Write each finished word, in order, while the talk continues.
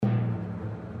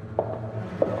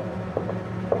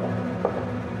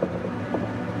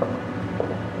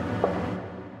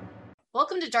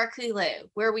to Darkly Lit,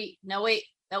 where we nope.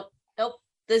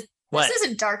 This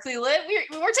isn't Darkly Lit.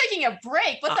 We're taking a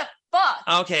break. What the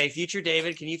fuck? Okay, future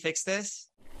David, can you fix this?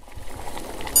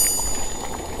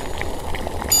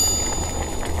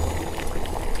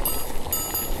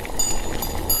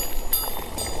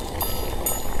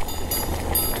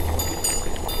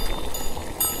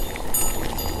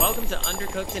 Welcome to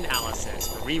Undercooked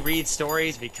Analysis, where we read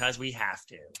stories because we have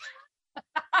to.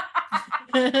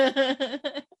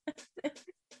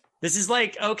 This is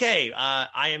like, okay,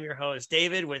 I am your host,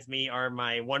 David. With me are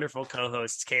my wonderful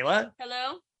co-hosts, Kayla.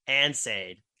 Hello. And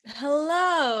Sade.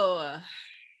 Hello.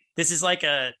 This is like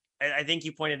I think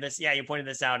you pointed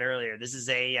this out earlier. This is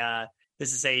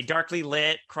a Darkly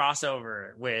Lit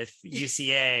crossover with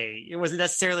UCA. It wasn't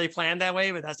necessarily planned that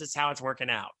way, but that's just how it's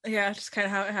working out. Yeah, just kind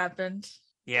of how it happened.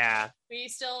 Yeah. We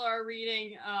still are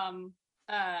reading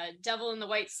Devil in the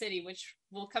White City, which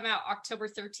will come out October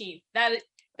 13th.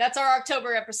 That's our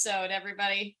October episode,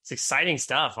 everybody. It's exciting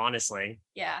stuff, honestly.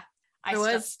 Yeah. It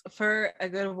was for a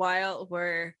good while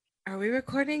are we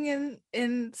recording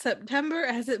in September?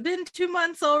 Has it been 2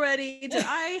 months already? Did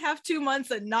I have 2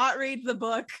 months and not read the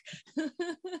book?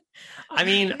 I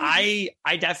mean, I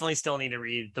definitely still need to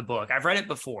read the book. I've read it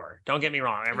before. Don't get me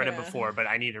wrong. I've read it before, but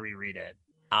I need to reread it.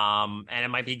 And it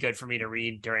might be good for me to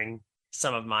read during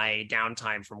some of my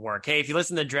downtime from work. Hey, if you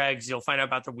listen to Dregs, you'll find out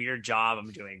about the weird job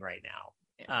I'm doing right now.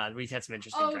 We've had some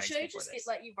interesting. Oh, should I just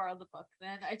let you borrow the book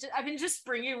then? I've been just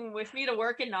bringing it with me to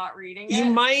work and not reading it. You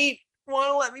might want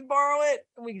to let me borrow it,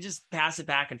 and we can just pass it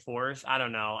back and forth. I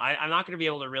don't know. I'm not going to be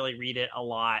able to really read it a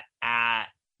lot at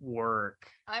work.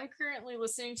 I'm currently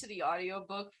listening to the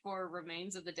audiobook for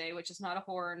Remains of the Day, which is not a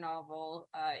horror novel.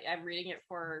 I'm reading it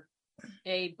for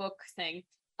a book thing.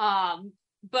 But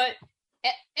for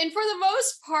the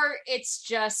most part, it's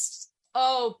just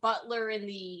butler in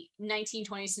the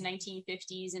 1920s to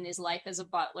 1950s and his life as a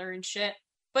butler and shit.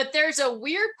 But there's a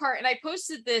weird part, and I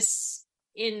posted this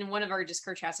in one of our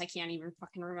Discord chats. I can't even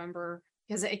fucking remember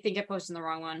because I think I posted the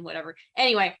wrong one, whatever.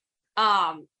 Anyway,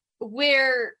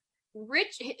 where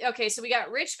so we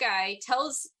got rich guy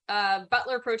tells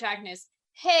butler protagonist,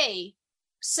 hey,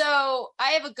 so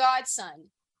I have a godson.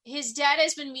 His dad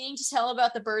has been meaning to tell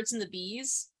about the birds and the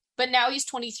bees, but now he's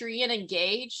 23 and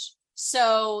engaged.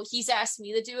 So he's asked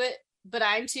me to do it, but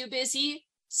I'm too busy.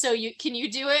 So can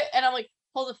you do it? And I'm like,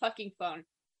 hold the fucking phone.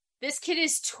 This kid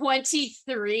is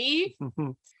 23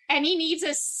 and he needs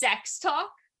a sex talk.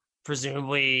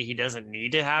 Presumably he doesn't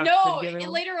need to have. No,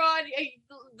 later on,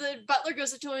 the butler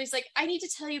goes up to him. He's like, I need to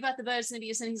tell you about the birds and the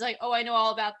bees. And he's like, oh, I know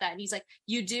all about that. And he's like,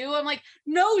 you do? I'm like,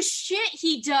 no shit,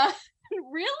 he does.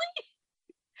 Really?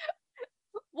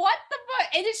 What the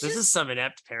fuck? And it's this is some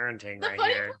inept parenting right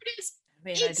funny here. Part is,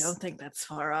 I don't think that's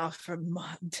far off from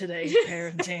today's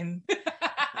parenting.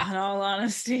 In all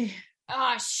honesty.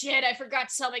 Oh shit, I forgot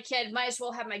to tell my kid. Might as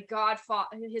well have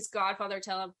his godfather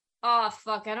tell him, oh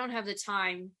fuck, I don't have the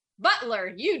time.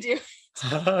 Butler, you do.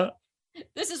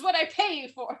 This is what I pay you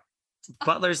for.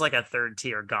 Butler's like a third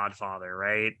tier godfather,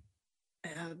 right?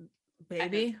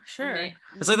 Baby, sure.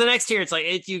 It's like the next tier. It's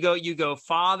like you go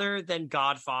father, then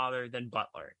godfather, then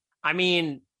butler. I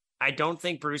mean, I don't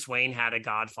think Bruce Wayne had a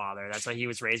godfather. That's why he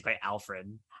was raised by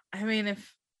Alfred. I mean,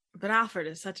 but Alfred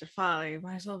is such a father, you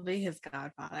might as well be his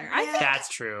godfather. That's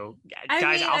true.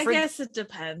 Alfred... I guess it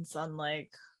depends on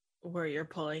like where you're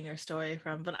pulling your story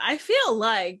from, but I feel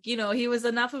like, he was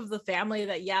enough of the family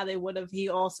that he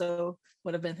also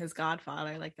would have been his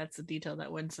godfather. Like that's a detail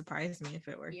that wouldn't surprise me if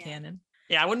it were canon.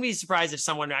 Yeah, I wouldn't be surprised if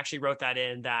someone actually wrote that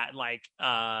in, that like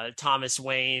Thomas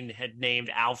Wayne had named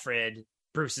Alfred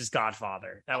Bruce's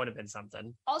godfather. That would have been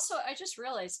something. Also, I just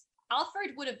realized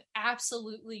Alfred would have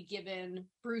absolutely given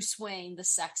Bruce Wayne the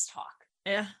sex talk.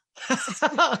 Yeah.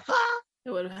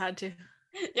 It would have had to.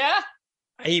 Yeah.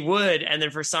 He would, and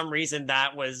then for some reason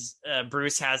that was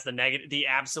Bruce has the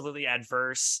absolutely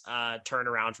adverse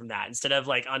turnaround from that. Instead of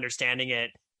like understanding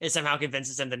it somehow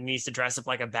convinces him that he needs to dress up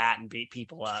like a bat and beat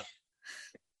people up.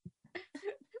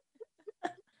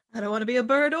 I don't want to be a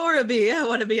bird or a bee. I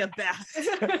want to be a bat.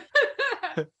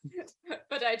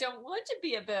 But I don't want to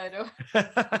be a bird.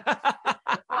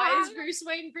 Why is Bruce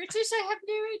Wayne British? I have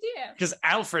no idea. Because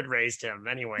Alfred raised him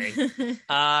anyway.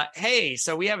 Hey,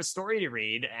 so we have a story to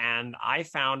read, and I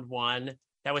found one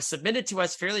that was submitted to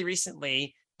us fairly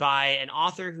recently by an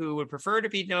author who would prefer to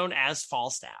be known as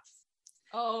Falstaff.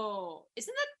 Oh,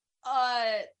 isn't that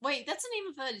wait, that's the name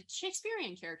of a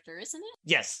Shakespearean character, isn't it?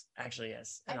 Yes, actually,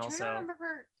 yes. And I'm trying to remember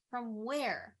her from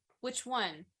where? Which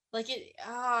one? Like it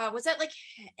was that like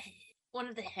one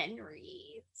of the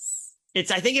Henrys?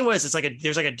 I think it was. It's like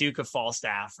there's like a Duke of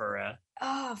Falstaff or a.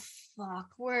 Oh fuck.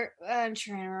 Where I'm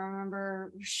trying to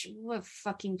remember what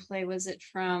fucking play was it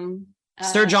from?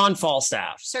 Sir John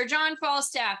Falstaff. Sir John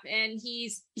Falstaff, and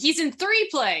he's in 3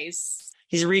 plays.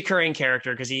 He's a recurring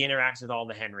character because he interacts with all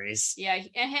the Henrys. Yeah,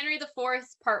 and Henry the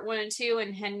Fourth, Part 1 and 2,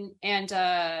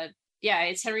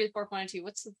 it's Henry the Fourth 1 and 2.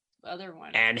 What's the other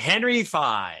one? And Henry V.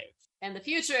 And the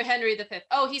future Henry V.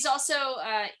 Oh, he's also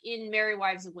in Merry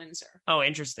Wives of Windsor. Oh,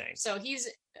 interesting. So he's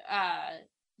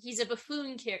a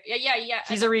buffoon character. Yeah.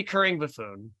 He's a recurring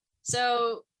buffoon.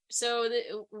 So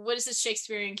what is this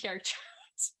Shakespearean character?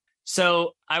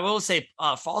 So I will say,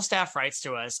 Falstaff writes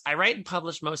to us, I write and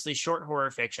publish mostly short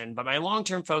horror fiction, but my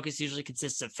long-term focus usually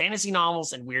consists of fantasy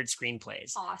novels and weird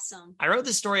screenplays. Awesome. I wrote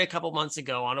this story a couple months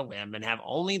ago on a whim and have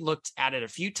only looked at it a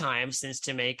few times since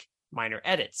to make minor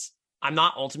edits. I'm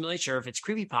not ultimately sure if it's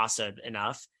creepypasta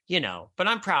enough, but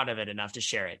I'm proud of it enough to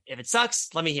share it. If it sucks,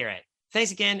 let me hear it.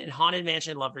 Thanks again, and Haunted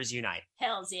Mansion lovers unite.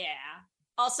 Hells yeah.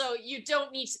 Also,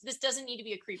 this doesn't need to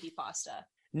be a creepypasta.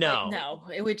 No,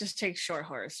 it would just take short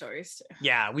horror stories.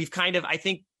 Yeah, we've I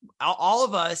think all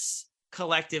of us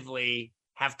collectively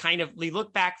have we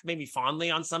look back maybe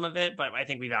fondly on some of it, but I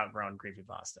think we've outgrown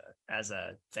creepypasta as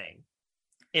a thing,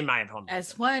 in my opinion.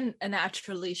 As one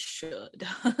naturally should.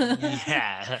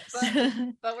 Yes.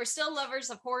 But we're still lovers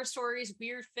of horror stories,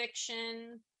 weird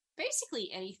fiction, basically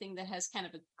anything that has kind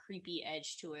of a creepy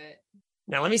edge to it.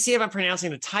 Now, let me see if I'm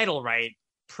pronouncing the title right.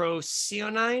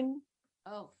 Procyon?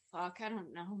 Oh, fuck, I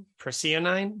don't know. Procyon?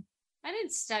 I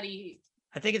didn't study.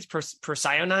 I think it's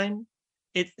Procyon.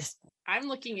 I'm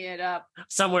looking it up.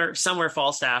 Somewhere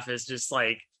Falstaff is just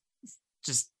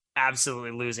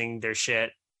absolutely losing their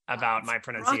shit about my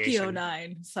pronunciation.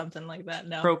 Procyon, something like that.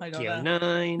 No, Procyon.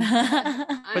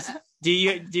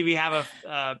 Do we have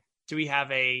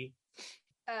a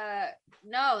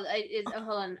no,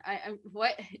 hold on. I'm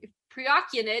what?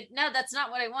 Preoccupant? No, that's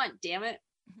not what I want. Damn it.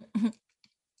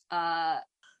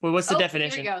 Well, what's the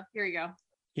definition? Here we go.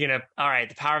 All right,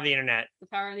 the power of the internet. The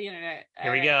power of the internet.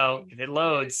 Here we go. If it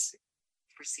loads.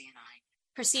 Procyon.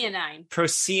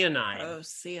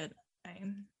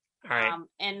 All right.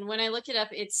 And when I look it up,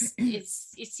 it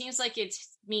seems like it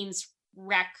means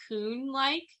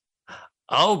raccoon-like.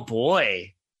 Oh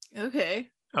boy.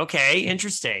 Okay,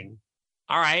 interesting.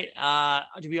 All right.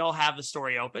 Do we all have the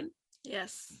story open?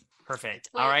 Yes. Perfect.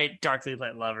 Wait. All right, darkly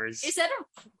lit lovers. Is that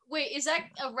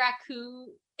a raccoon?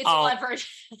 It's a leopard.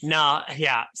 No,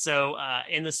 yeah. So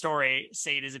in the story,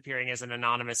 Sade is appearing as an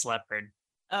anonymous leopard.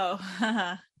 Oh.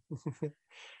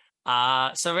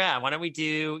 So yeah, why don't we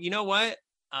do, you know what?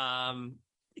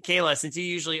 Kayla, since you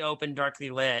usually open darkly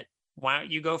lit, why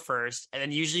don't you go first? And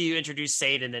then usually you introduce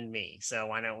Sade and then me. So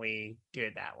why don't we do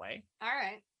it that way? All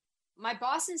right. My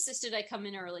boss insisted I come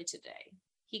in early today.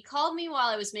 He called me while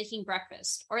I was making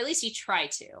breakfast, or at least he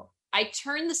tried to. I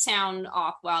turned the sound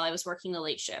off while I was working the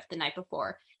late shift the night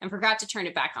before and forgot to turn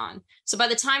it back on. So by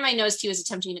the time I noticed he was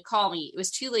attempting to call me, it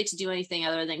was too late to do anything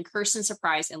other than curse in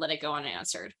surprise and let it go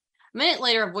unanswered. A minute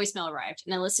later, a voicemail arrived,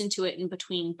 and I listened to it in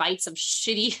between bites of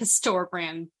shitty store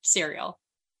brand cereal.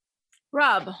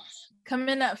 Rob, come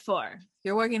in at 4.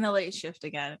 You're working a late shift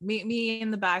again. Meet me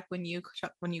in the back when you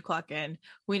clock in.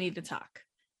 We need to talk.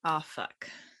 Oh, fuck.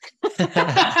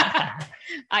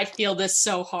 I feel this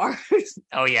so hard.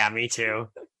 Oh yeah, me too.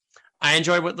 I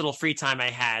enjoyed what little free time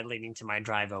I had leading to my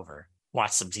drive over.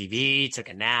 Watched some TV, took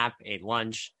a nap, ate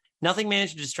lunch. Nothing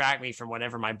managed to distract me from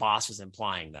whatever my boss was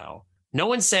implying, though. No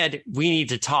one said, we need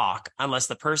to talk, unless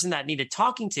the person that needed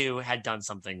talking to had done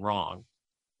something wrong.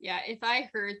 Yeah, if I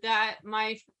heard that,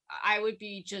 I would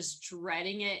be just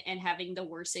dreading it and having the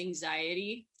worst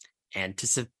anxiety.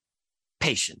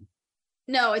 Anticipation.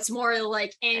 No, it's more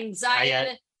like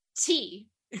anxiety.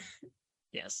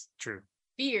 Yes, true.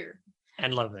 Fear.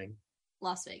 And loathing.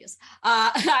 Las Vegas.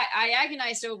 I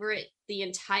agonized over it the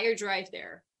entire drive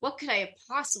there. What could I have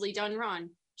possibly done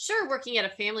wrong? Sure, working at a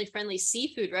family-friendly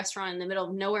seafood restaurant in the middle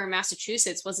of nowhere,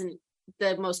 Massachusetts wasn't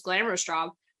the most glamorous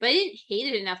job, but I didn't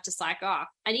hate it enough to slack off.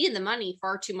 I needed the money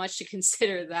far too much to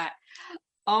consider that.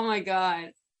 Oh my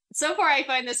God. So far, I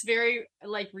find this very,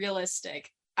 realistic.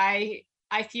 I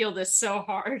feel this so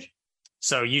hard.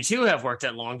 So you too have worked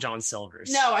at Long John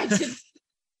Silver's. No, I didn't.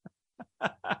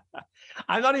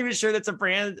 I'm not even sure that's a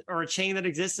brand or a chain that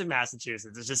exists in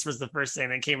Massachusetts. It just was the first thing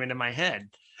that came into my head.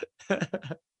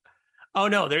 Oh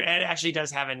no, it actually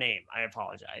does have a name. I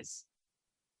apologize.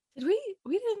 Did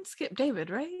we didn't skip David,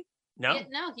 right? No.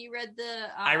 No, he read the...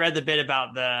 I read the bit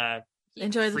about the...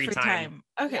 Enjoy the free time.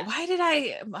 Okay, Yeah. Why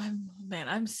did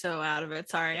I'm so out of it.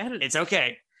 Sorry. It's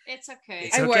okay. It's okay.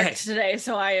 It's I okay. worked today,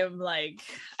 so I am I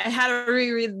had to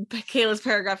reread Kayla's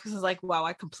paragraph because I was like, wow,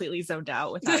 I completely zoned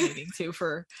out without needing to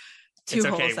for two It's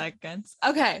whole okay. seconds.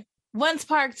 Okay. Once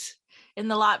parked in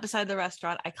the lot beside the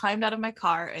restaurant, I climbed out of my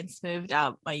car and smoothed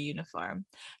out my uniform.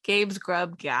 Gabe's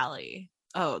Grub Galley.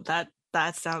 Oh, that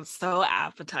sounds so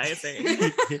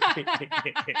appetizing.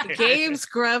 Gabe's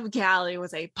Grub Galley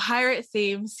was a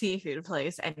pirate-themed seafood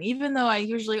place, and even though I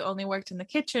usually only worked in the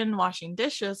kitchen washing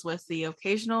dishes with the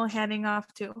occasional handing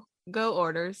off to go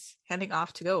orders,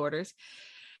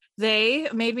 they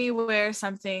made me wear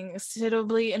something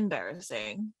suitably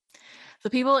embarrassing. The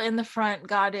people in the front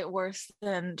got it worse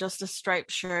than just a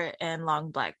striped shirt and long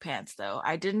black pants, though.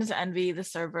 I didn't envy the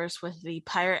servers with the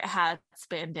pirate hats,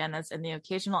 bandanas, and the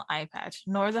occasional eye patch,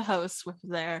 nor the hosts with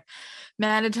their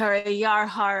mandatory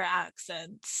yar-har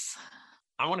accents.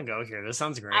 I want to go here. This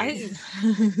sounds great. I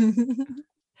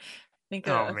think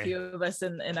a few of us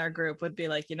in our group would be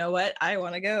like, you know what? I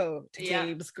want to go to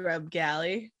Gabe's Grub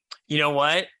Galley. You know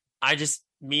what?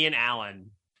 Me and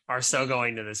Alan are so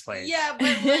going to this place. Yeah,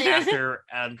 but like, after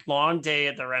a long day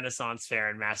at the Renaissance Fair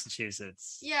in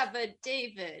Massachusetts. Yeah, but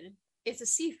David, it's a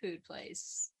seafood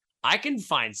place. I can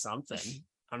find something,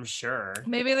 I'm sure.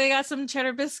 Maybe they got some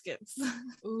cheddar biscuits.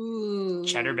 Ooh.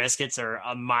 Cheddar biscuits are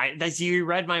you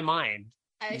read my mind.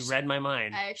 You read my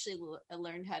mind. I actually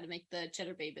learned how to make the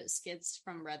Cheddar Bay biscuits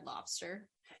from Red Lobster.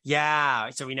 Yeah,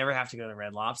 so we never have to go to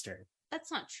Red Lobster.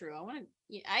 That's not true.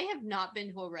 I have not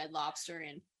been to a Red Lobster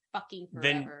in fucking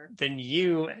forever. Then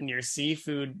you and your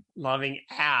seafood loving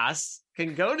ass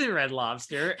can go to Red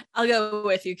Lobster. I'll go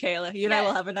with you, Kayla. You and I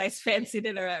will have a nice fancy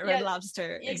dinner at Red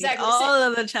Lobster. Exactly. All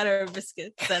of the cheddar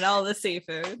biscuits and all the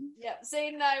seafood. Yeah,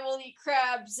 Zane and I will eat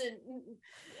crabs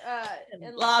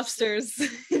and lobsters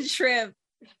and shrimp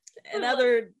and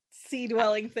other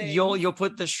sea-dwelling things. You'll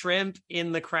put the shrimp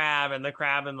in the crab and the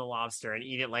crab in the lobster and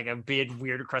eat it like a big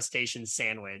weird crustacean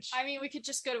sandwich. I mean, we could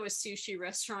just go to a sushi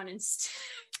restaurant instead.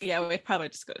 Yeah, we'd probably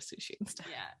just go to sushi instead.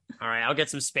 Yeah. All right, I'll get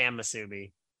some spam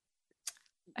musubi.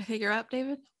 I think you're up,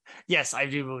 David? Yes, I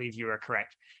do believe you are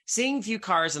correct. Seeing few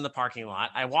cars in the parking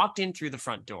lot, I walked in through the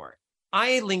front door.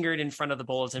 I lingered in front of the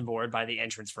bulletin board by the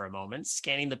entrance for a moment,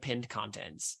 scanning the pinned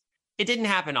contents. It didn't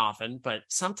happen often, but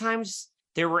sometimes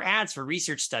there were ads for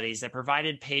research studies that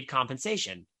provided paid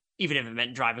compensation. Even if it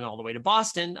meant driving all the way to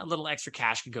Boston, a little extra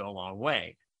cash could go a long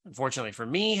way. Unfortunately for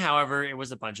me, however, it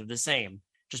was a bunch of the same.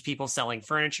 Just people selling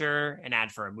furniture, an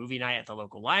ad for a movie night at the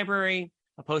local library,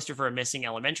 a poster for a missing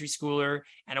elementary schooler,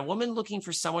 and a woman looking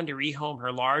for someone to rehome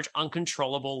her large,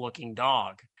 uncontrollable-looking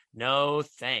dog. No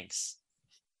thanks.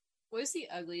 What is the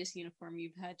ugliest uniform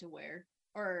you've had to wear?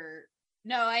 Or...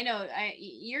 No, I know.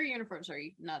 Your uniforms are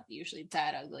not usually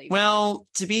that ugly. Well,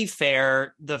 to be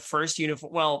fair, the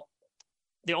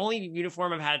only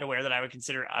uniform I've had to wear that I would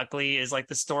consider ugly is like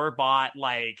the store-bought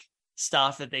like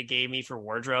stuff that they gave me for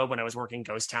wardrobe when I was working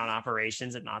ghost town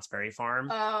operations at Knott's Berry Farm.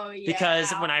 Oh, yeah.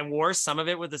 Because when I wore some of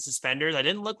it with the suspenders, I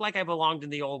didn't look like I belonged in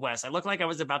the Old West. I looked like I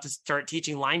was about to start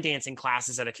teaching line dancing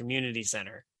classes at a community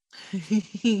center.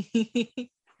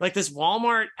 Like this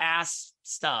Walmart ass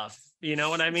stuff. You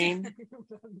know what I mean? I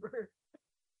remember.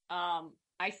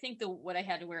 I think what I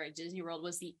had to wear at Disney World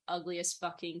was the ugliest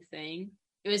fucking thing.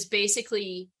 It was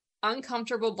basically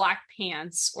uncomfortable black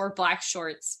pants or black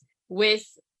shorts with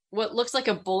what looks like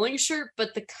a bowling shirt,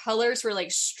 but the colors were like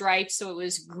stripes. So it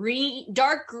was green,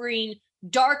 dark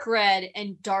red,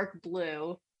 and dark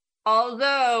blue.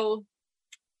 Although,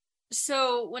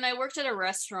 so when I worked at a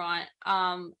restaurant,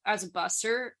 as a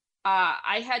busser,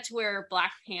 I had to wear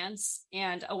black pants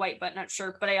and a white button-up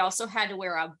shirt, but I also had to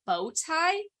wear a bow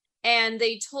tie. And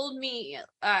they told me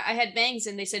I had bangs,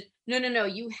 and they said, no,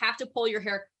 you have to pull your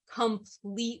hair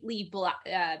completely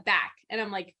back. And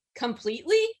I'm like,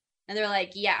 completely? And they're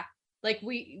like, yeah. Like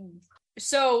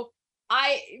so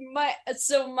my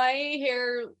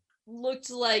hair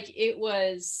looked like it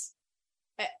was,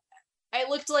 I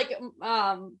looked like,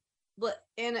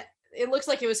 and it looks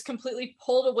like it was completely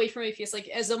pulled away from my face, like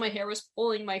as though my hair was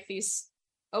pulling my face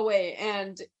away.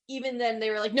 And even then they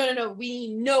were like, no, we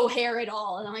need no hair at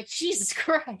all. And I'm like, Jesus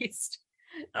Christ.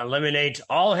 Eliminate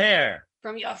all hair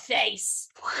from your face.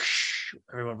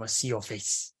 Everyone must see your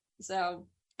face. So,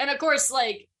 and of course,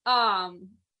 like, my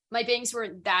bangs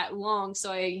weren't that long.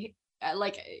 So I'm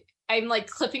like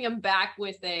clipping them back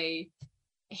with a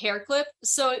hair clip.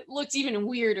 So it looked even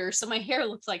weirder. So my hair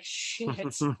looked like shit.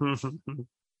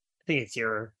 I think it's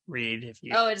your read. If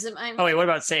you. Oh, it isn't. Oh wait, what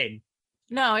about Sade?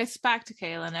 No, it's back to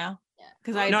Kayla now. Yeah.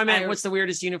 Because I meant, what's the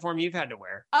weirdest uniform you've had to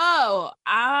wear? Oh,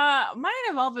 mine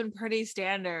have all been pretty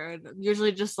standard.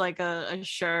 Usually just like a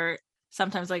shirt.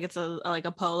 Sometimes like it's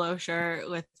a polo shirt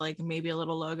with like maybe a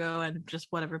little logo and just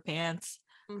whatever pants.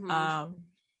 Mm-hmm.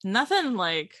 Nothing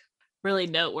like really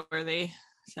noteworthy.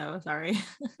 so sorry.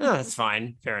 No, that's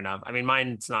fine. Fair enough. I mean,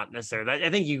 mine's not necessarily. I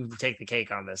think you take the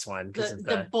cake on this one because of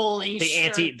The bowling the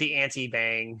shirt.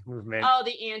 anti-bang movement. Oh,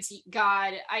 the anti.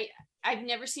 God, I've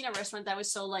never seen a restaurant that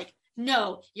was so like,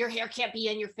 no, your hair can't be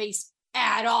in your face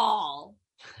at all.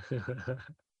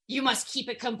 You must keep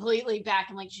it completely back.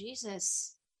 I'm like,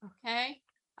 Jesus. Okay.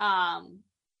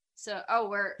 So,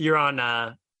 You're on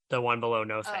the one below.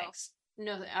 No thanks.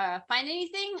 No. Find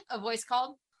anything? A voice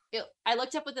called. I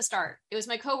looked up at the start. It was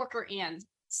my coworker Anne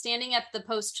standing at the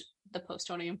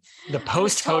postodium. The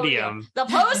post-podium. The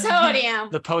post-podium.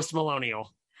 The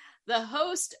post-millennial. The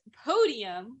host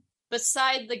podium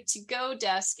beside the to-go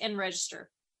desk and register.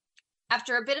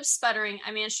 After a bit of sputtering,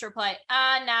 I managed to reply,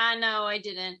 no, I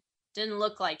didn't. Didn't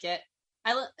look like it.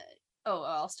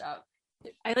 I'll stop.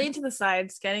 I leaned to the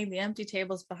side, scanning the empty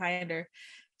tables behind her.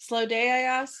 Slow day, I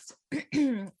asked.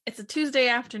 It's a Tuesday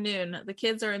afternoon. The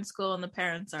kids are in school and the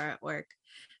parents are at work.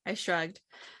 I shrugged.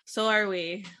 So are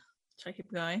we. Should I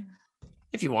keep going?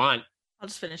 If you want. I'll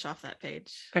just finish off that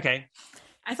page. Okay.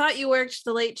 I thought you worked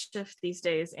the late shift these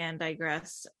days, Anne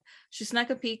digressed. She snuck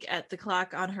a peek at the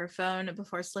clock on her phone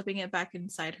before slipping it back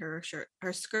inside her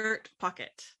skirt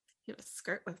pocket. You have a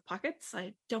skirt with pockets?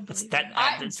 I don't believe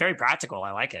that. It's very practical.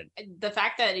 I like it. The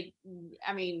fact that,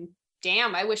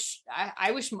 damn, I wish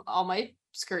all my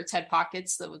skirts had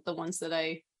pockets, the ones that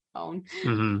I own.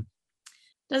 Mm-hmm.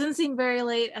 Doesn't seem very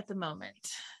late at the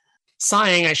moment.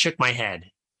 Sighing, I shook my head.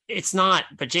 It's not,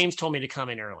 but James told me to come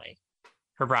in early.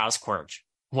 Her brows quirked.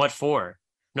 What for?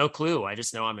 No clue. I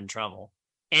just know I'm in trouble.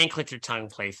 Anne clicked her tongue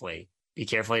playfully. Be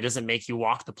careful he doesn't make you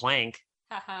walk the plank.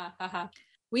 Ha ha ha ha.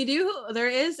 There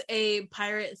is a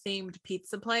pirate themed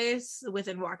pizza place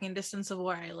within walking distance of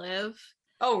where I live.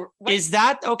 Oh, what? Is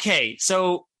that okay?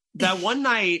 So that one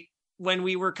night when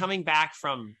we were coming back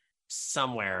from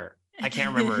somewhere, I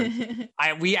can't remember.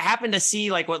 We happened to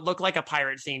see like what looked like a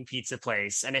pirate themed pizza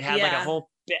place, and it had like a whole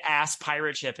ass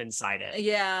pirate ship inside it.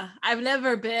 Yeah, I've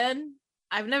never been.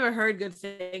 I've never heard good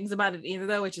things about it either,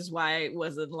 though, which is why I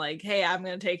wasn't like, hey, I'm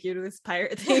going to take you to this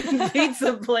pirate-themed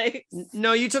pizza place.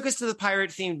 No, you took us to the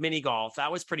pirate-themed mini golf. That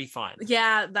was pretty fun.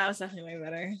 Yeah, that was definitely way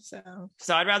better.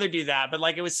 So I'd rather do that. But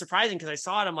like, it was surprising because I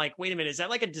saw it. I'm like, wait a minute, is that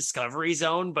like a Discovery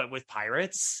Zone, but with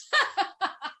pirates?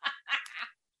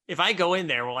 If I go in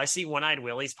there, will I see One-Eyed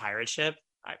Willie's pirate ship?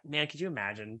 Man, could you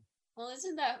imagine? Well,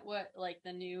 isn't that what like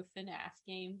the new FNAF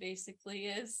game basically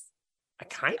is?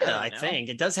 I think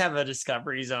it does have a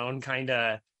Discovery Zone kind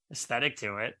of aesthetic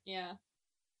to it. Yeah.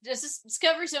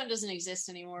 Discovery Zone doesn't exist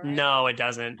anymore, right? No, it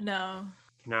doesn't. No.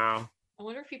 I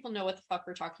wonder if people know what the fuck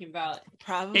we're talking about.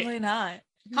 Probably not.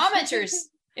 Commenters,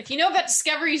 if you know about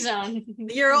Discovery Zone,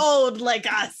 you're old like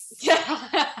us.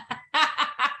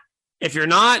 If you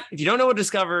don't know what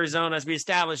Discovery Zone, as we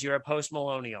established, you're a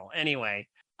post-millennial. Anyway,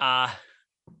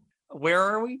 where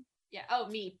are we? Yeah. Oh,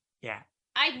 me. Yeah.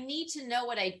 I need to know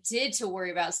what I did to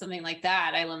worry about something like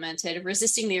that, I lamented,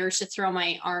 resisting the urge to throw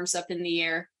my arms up in the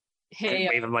air. Hey,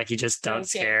 wave them like you just don't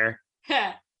scare.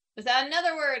 Without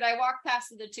another word, I walked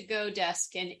past the to-go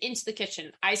desk and into the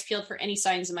kitchen, eyes peeled for any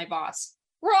signs of my boss.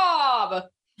 Rob!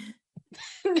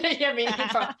 I mean,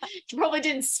 he probably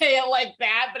didn't say it like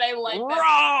that, but I like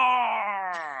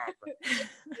that. Rob!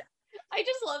 I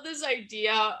just love this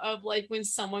idea of like when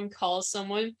someone calls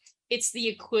someone, it's the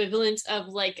equivalent of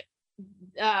like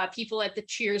people at the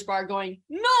Cheers bar going,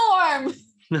 Norm!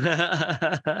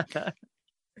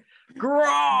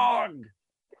 Grog!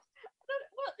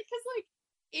 Well, because like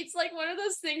it's like one of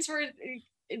those things where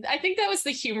I think that was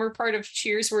the humor part of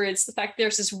Cheers, where it's the fact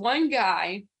there's this one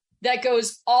guy that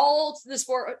goes all to this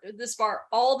bar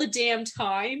all the damn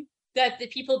time that the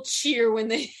people cheer when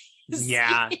they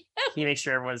he makes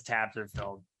sure everyone's tabs are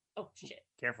filled. Oh shit.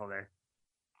 Careful there.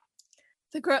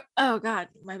 Oh god,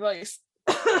 my voice.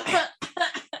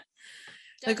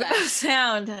 The gruff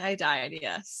sound. I died.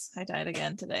 Yes, I died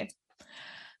again today.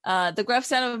 The gruff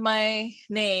sound of my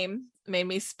name made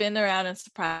me spin around in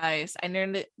surprise. I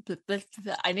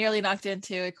nearly knocked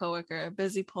into a coworker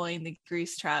busy pulling the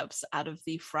grease traps out of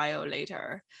the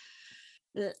friolator,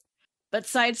 but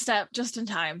sidestepped just in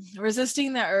time.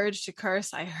 Resisting the urge to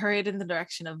curse, I hurried in the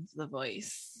direction of the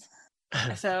voice.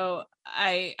 So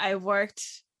I worked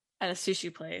at a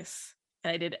sushi place,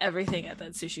 and I did everything at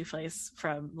that sushi place,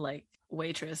 from like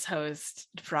waitress, host,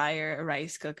 fryer,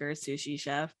 rice cooker, sushi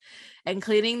chef, and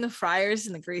cleaning the fryers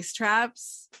and the grease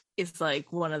traps is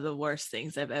like one of the worst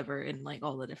things I've ever, in like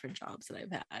all the different jobs that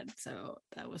I've had. So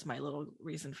that was my little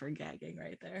reason for gagging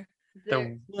right there.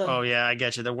 Oh yeah, I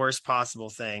get you. The worst possible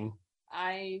thing.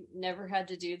 I never had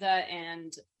to do that,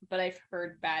 but I've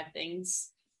heard bad things.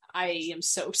 I am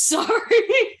so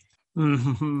sorry.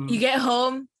 You get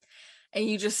home And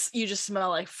you just smell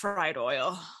like fryer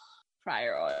oil.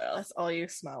 That's all you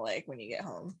smell like when you get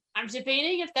home. I'm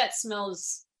debating if that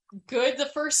smells good the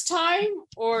first time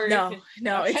or No,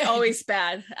 okay. It's always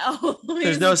bad.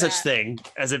 There's no such thing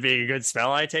as it being a good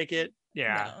smell, I take it.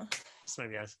 Yeah. No. So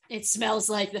maybe yes. It smells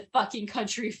like the fucking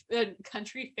country fair.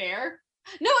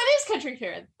 No, it is country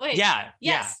fair. Wait. Yeah.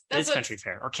 Yes, It's country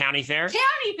fair or county fair.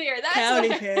 County fair. That's County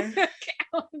fair.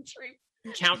 Country.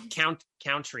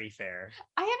 Country fair.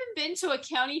 I haven't been to a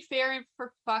county fair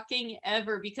for fucking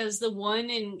ever because the one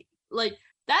in like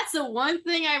that's the one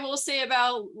thing I will say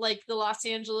about like the Los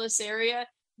Angeles area.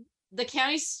 The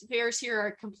county fairs here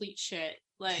are complete shit.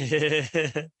 Like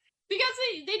because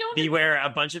they don't Beware, a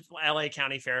bunch of LA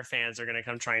County Fair fans are gonna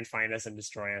come try and find us and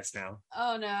destroy us now.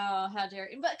 Oh no, how dare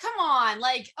you. But come on,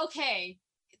 like, okay.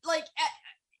 Like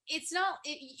it's not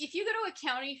if you go to a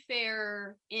county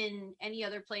fair in any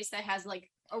other place that has like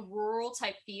a rural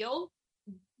type feel,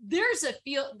 there's a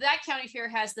feel that county fair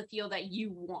has the feel that you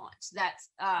want. That's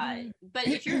but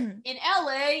if you're in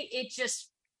LA,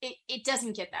 it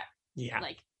doesn't get that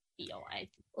like feel.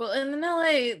 Well, in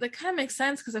LA, that kind of makes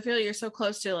sense because I feel like you're so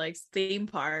close to like theme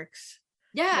parks.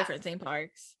 Yeah, different theme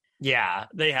parks. Yeah,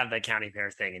 they have the county fair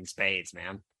thing in spades,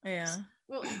 man. Yeah.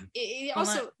 Well, it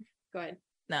also go ahead.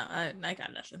 No, I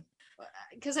got nothing.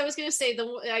 Because I was gonna say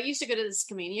I used to go to the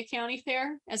Skamania County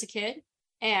Fair as a kid,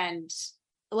 and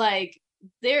like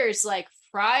there's like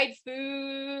fried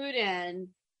food, and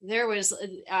there was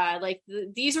like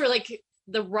these were like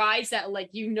the rides that like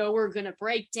were gonna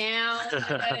break down.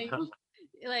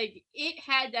 Like it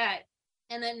had that,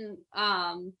 and then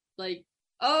like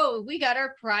oh we got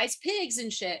our prize pigs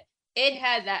and shit. It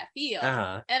had that feel,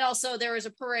 and also there was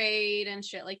a parade and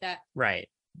shit like that. Right.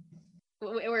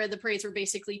 Where the parades were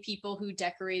basically people who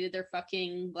decorated their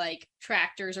fucking like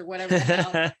tractors or whatever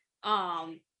the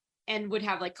hell, and would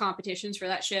have like competitions for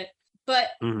that shit. But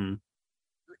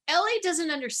LA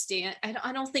doesn't understand.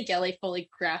 I don't think LA fully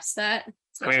grasps that.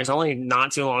 I mean, it was only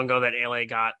not too long ago that LA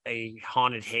got a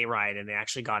haunted hayride, and they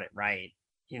actually got it right.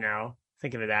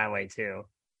 Think of it that way too.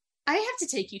 I have to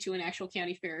take you to an actual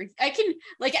county fair. I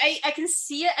can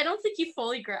see it. I don't think you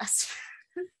fully grasp.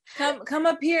 Come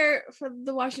up here for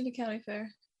the Washington County Fair.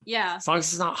 Yeah. As long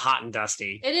as it's not hot and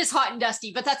dusty. It is hot and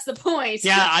dusty, but that's the point.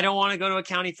 Yeah, I don't want to go to a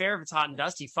county fair if it's hot and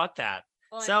dusty. Fuck that.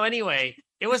 Well, so anyway,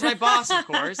 it was my boss, of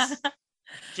course.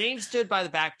 James stood by the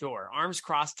back door, arms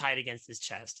crossed tight against his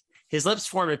chest. His lips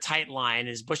formed a tight line, and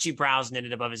his bushy brows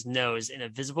knitted above his nose in a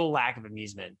visible lack of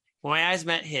amusement. When my eyes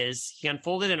met his, he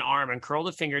unfolded an arm and curled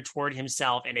a finger toward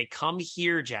himself in a come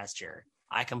here gesture.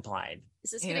 I complied.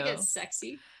 Is this going to get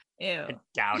sexy? Ew. I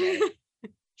doubt it.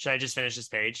 Should I just finish this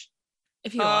page?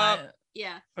 If you want.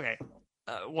 Yeah. Okay.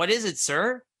 What is it,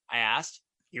 sir? I asked.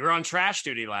 You were on trash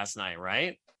duty last night,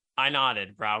 right? I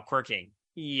nodded, brow quirking.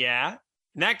 Yeah.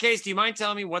 In that case, do you mind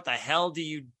telling me what the hell do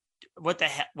you...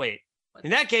 Wait. In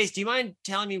that case, do you mind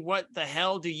telling me what the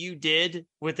hell do you did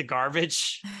with the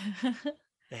garbage?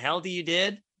 The hell do you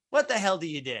did? What the hell do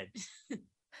you did?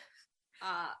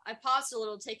 I paused a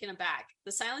little, taken aback.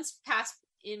 The silence passed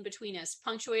in between us,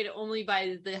 punctuated only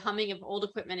by the humming of old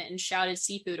equipment and shouted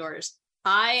seafood orders.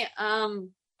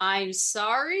 I'm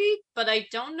sorry, but I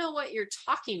don't know what you're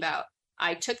talking about.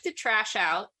 I took the trash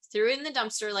out, threw it in the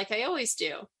dumpster like I always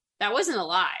do. That wasn't a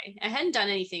lie. I hadn't done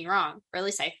anything wrong, or at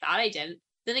least I thought I didn't.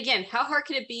 Then again, how hard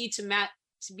could it be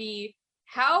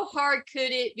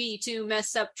to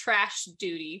mess up trash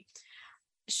duty?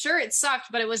 Sure, it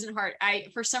sucked, but it wasn't hard.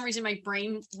 For some reason, my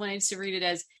brain wanted to read it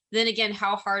as, then again,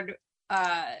 how hard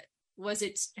was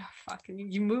it? Oh, fuck,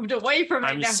 you moved away from it.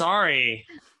 I'm now. Sorry.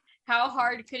 How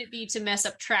hard could it be to mess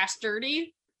up trash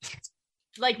dirty?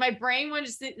 Like, my brain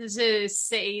wanted to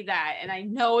say that, and I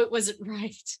know it wasn't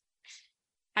right.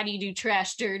 How do you do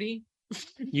trash dirty?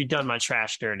 You done my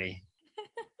trash dirty.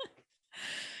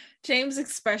 James'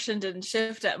 expression didn't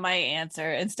shift at my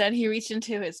answer. Instead, he reached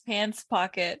into his pants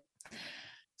pocket.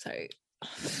 Sorry.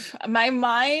 My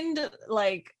mind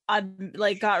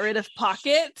got rid of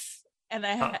pockets, and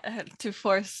I had to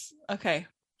force. Okay.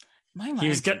 My mind. He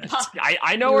was good.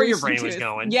 I know where your brain was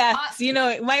going. Yes,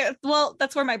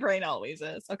 that's where my brain always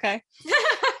is. Okay.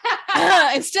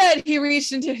 Instead, he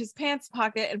reached into his pants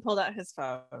pocket and pulled out his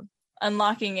phone.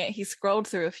 Unlocking it, he scrolled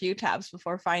through a few tabs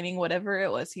before finding whatever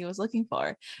it was he was looking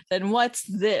for. Then, what's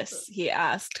this? He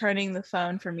asked, turning the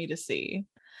phone for me to see.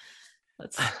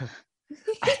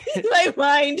 My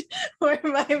mind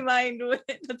went.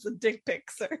 That's a dick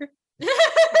pic, sir.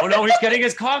 Oh no, he's getting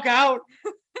his cock out.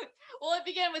 Well, it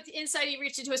began with inside. He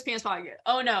reached into his pants pocket.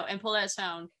 Oh no, and pulled out his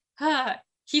phone.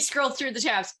 He scrolled through the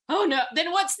tabs. Oh no,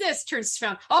 then what's this? Turns his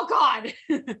phone. Oh god.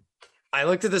 I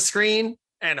looked at the screen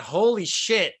And holy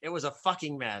shit, it was a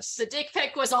fucking mess. The dick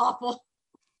pic was awful.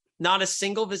 Not a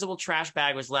single visible trash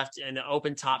bag was left in the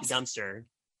open top dumpster.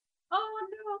 Oh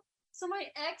no. So my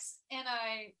ex and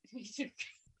I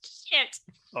shit.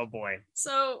 Oh boy.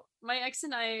 So my ex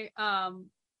and I,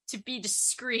 to be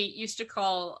discreet, used to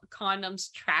call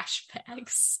condoms trash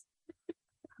bags.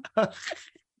 That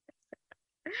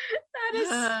is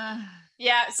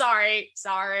yeah, sorry.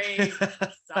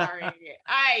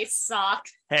 I suck.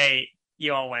 Hey,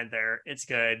 you all went there. It's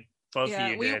good. Both of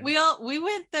you did. We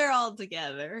went there all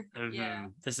together. Mhm. Yeah.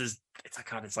 It's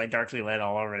like Darkly Lit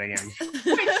all over it again.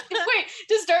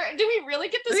 Wait, do we really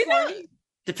get this horny?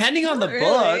 Depending on the Not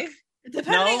really. book.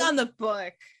 Depending No. on the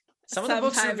book. Some of the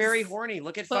books are Sometimes. very horny.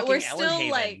 Look at But fucking we're Ellen still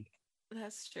Haven. like,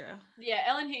 that's true. Yeah,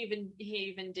 Ellen Haven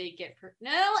did get it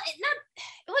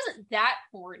wasn't that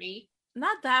horny.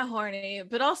 Not that horny,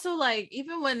 but also like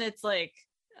even when it's like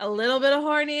a little bit of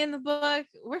horny in the book,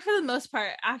 we're for the most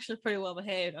part actually pretty well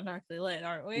behaved on Darkly Lit,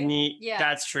 aren't we? Yeah.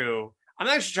 That's true. I'm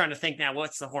actually trying to think now,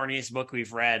 what's the horniest book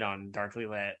we've read on Darkly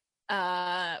Lit?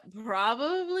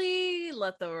 Probably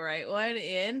Let the Right One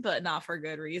In, but not for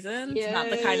good reasons. Not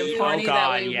the kind of Yay. horny Oh,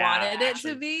 God, that we yeah, wanted it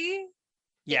actually. to be.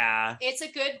 Yeah. It's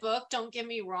a good book, don't get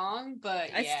me wrong, but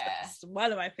yeah. It's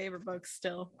one of my favorite books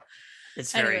still.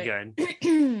 It's very Anyway.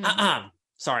 good.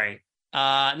 Sorry.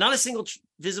 Not a single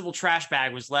visible trash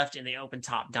bag was left in the open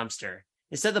top dumpster.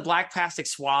 Instead, the black plastic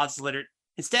swaths littered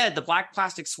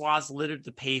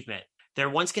the pavement. Their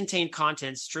once contained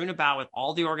contents strewn about with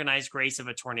all the organized grace of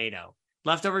a tornado.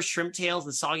 Leftover shrimp tails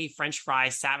and soggy French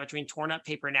fries sat between torn up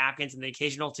paper napkins and the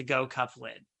occasional to-go cup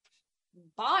lid.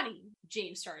 Bonnie,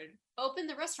 James started, opened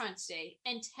the restaurant today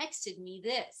and texted me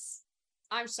this.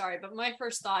 I'm sorry, but my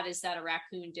first thought is that a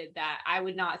raccoon did that. I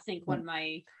would not think when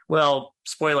my... Well,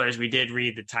 spoilers, we did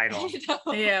read the title.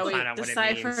 Yeah, we Find out what it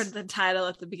deciphered means. the title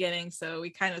at the beginning, so we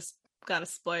kind of got a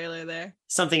spoiler there.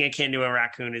 Something akin to a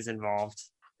raccoon is involved.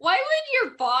 Why would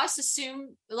your boss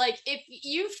assume, like, if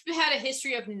you've had a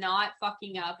history of not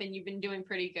fucking up and you've been doing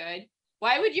pretty good,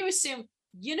 why would you assume,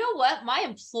 you know what, my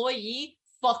employee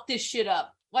fucked this shit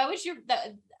up? Why would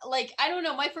I don't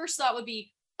know, my first thought would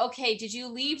be, okay, did you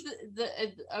leave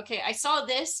okay, I saw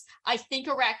this, I think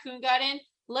a raccoon got in,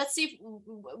 let's see if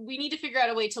we need to figure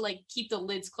out a way to, like, keep the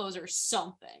lids closed or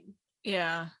something.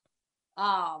 Yeah.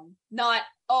 Not,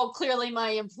 oh, clearly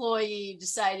my employee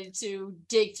decided to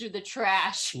dig through the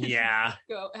trash. Yeah.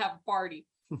 Go have a party.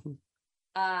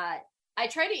 I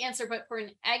tried to answer, but for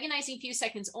an agonizing few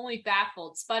seconds, only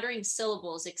baffled, sputtering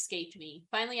syllables escaped me.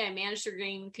 Finally, I managed to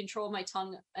regain control of my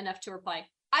tongue enough to reply.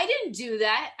 I didn't do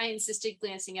that, I insisted,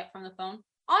 glancing up from the phone.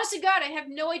 Honest to God, I have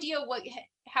no idea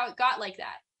how it got like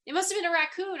that. It must have been a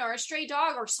raccoon or a stray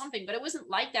dog or something, but it wasn't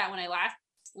like that when I left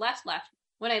last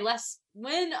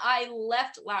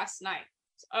night.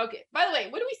 Okay. By the way,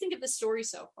 what do we think of the story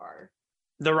so far?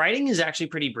 The writing is actually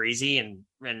pretty breezy and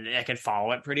I can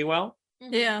follow it pretty well.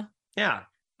 Yeah. Yeah.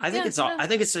 I think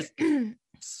it's just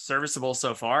serviceable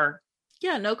so far.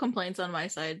 Yeah, no complaints on my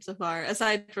side so far.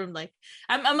 Aside from like,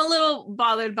 I'm a little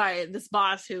bothered by this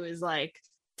boss who is like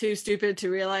too stupid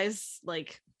to realize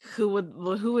like who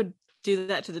would do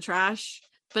that to the trash.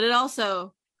 But it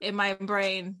also, in my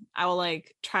brain, I will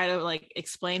like try to like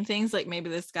explain things like maybe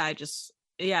this guy just,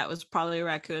 yeah, it was probably a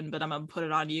raccoon, but I'm gonna put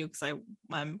it on you because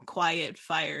I'm quiet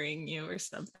firing you or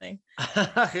something.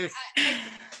 Maybe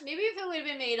if it would have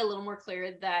been made a little more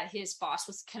clear that his boss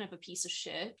was kind of a piece of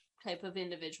shit type of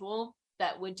individual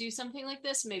that would do something like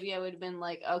this, maybe I would have been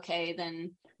like, okay,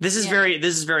 then This is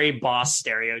very boss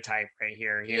stereotype right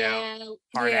here, you know.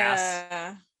 Hard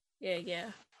ass.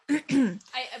 Yeah.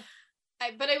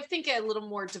 But I think a little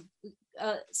more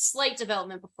slight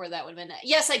development before that would have been.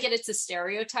 Yes, I get it's a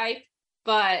stereotype,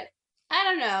 but I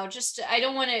don't know. Just I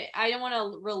don't want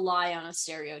to rely on a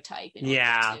stereotype.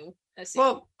 Yeah.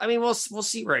 Well, I mean, we'll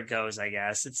see where it goes. I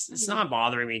guess it's not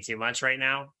bothering me too much right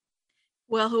now.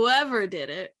 Well, whoever did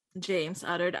it, James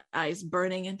uttered, eyes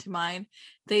burning into mine.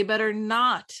 They better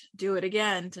not do it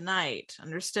again tonight.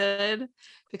 Understood?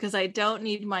 Because I don't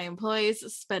need my employees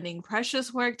spending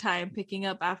precious work time picking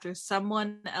up after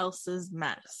someone else's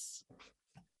mess.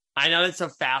 I know that so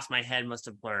fast my head must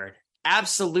have blurred.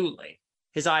 Absolutely.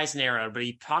 His eyes narrowed, but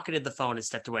he pocketed the phone and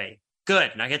stepped away.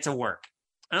 Good, now get to work.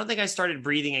 I don't think I started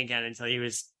breathing again until he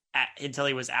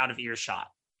was out of earshot.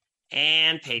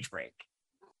 And page break.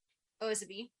 Oh, is it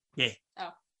B? Yeah. Oh,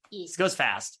 E. This goes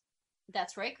fast.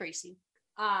 That's right, Gracie.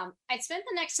 I'd spent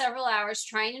the next several hours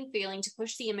trying and failing to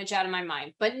push the image out of my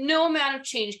mind, but no amount of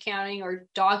change counting or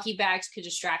doggy bags could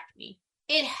distract me.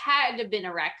 It had to have been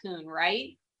a raccoon,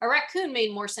 right? A raccoon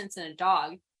made more sense than a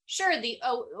dog. sure, the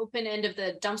open end of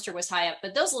the dumpster was high up,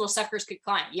 but those little suckers could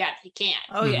climb. Yeah, they can.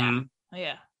 Oh yeah, oh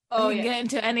yeah. Oh They can yeah. get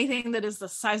into anything that is the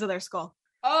size of their skull.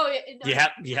 Oh yeah.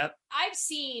 Yep. I've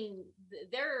seen.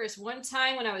 There was one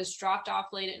time when I was dropped off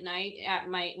late at night at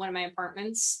one of my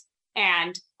apartments,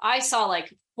 and I saw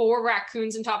like 4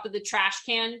 raccoons on top of the trash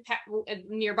can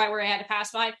nearby where I had to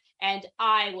pass by, and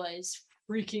I was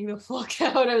freaking the fuck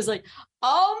out. I was like,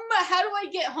 how do I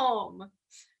get home?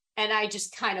 And I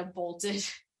just kind of bolted.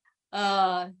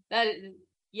 Those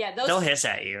They'll hiss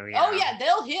at you. Yeah. Oh yeah,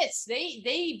 they'll hiss. They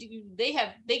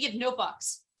give no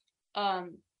fucks.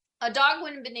 A dog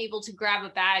wouldn't have been able to grab a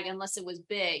bag unless it was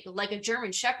big, like a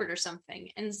German Shepherd or something.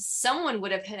 And someone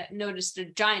would have noticed a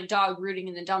giant dog rooting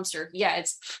in the dumpster. Yeah,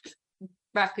 it's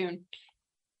raccoon.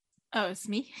 Oh, it's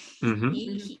me.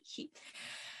 Mm-hmm.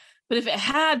 But if it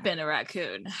had been a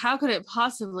raccoon, how could it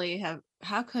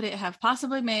have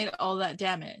possibly made all that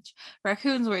damage?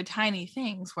 Raccoons were tiny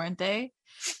things, weren't they?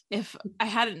 If I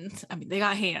hadn't, I mean, they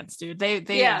got hands, dude.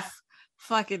 They have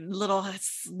fucking little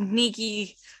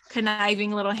sneaky,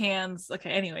 conniving little hands. Okay,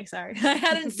 anyway, sorry. I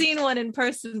hadn't seen one in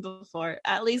person before,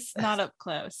 at least not up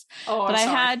close. Oh, but I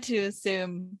had to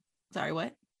assume. Sorry,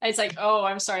 what? It's like, oh,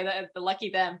 I'm sorry. The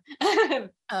lucky them.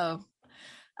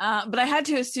 But I had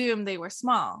to assume they were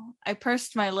small. I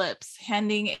pursed my lips,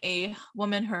 handing a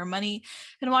woman her money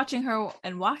and watching her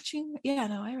walk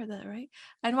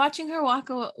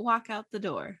out the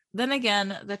door. Then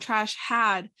again, the trash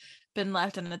had been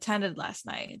left unattended last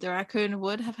night. The raccoon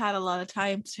would have had a lot of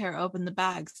time to tear open the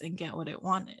bags and get what it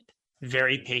wanted.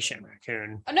 Very patient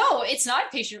raccoon. No, it's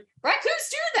not patient. Raccoons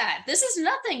do that. This is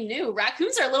nothing new.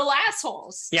 Raccoons are little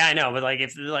assholes. Yeah, I know, but like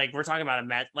if like we're talking about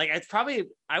it's probably,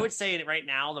 I would say right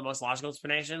now the most logical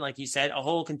explanation, like you said, a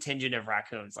whole contingent of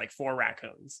raccoons, like 4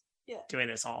 raccoons, doing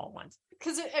this all at once.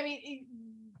 Because I mean,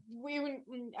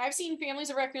 I've seen families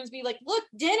of raccoons be like, "Look,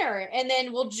 dinner," and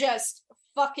then we'll just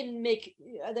fucking make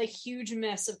the huge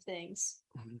mess of things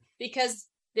because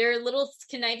they're little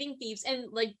conniving thieves,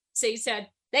 and like Say said.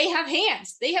 They have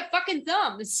hands. They have fucking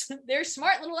thumbs. They're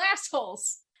smart little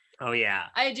assholes. Oh, yeah.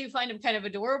 I do find them kind of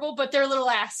adorable, but they're little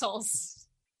assholes.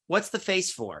 What's the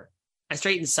face for? I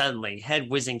straightened suddenly, head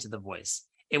whizzing to the voice.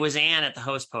 It was Anne at the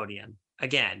host podium.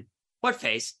 Again. What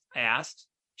face? I asked.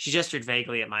 She gestured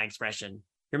vaguely at my expression.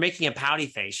 You're making a pouty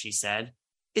face, she said.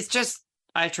 It's just...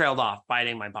 I trailed off,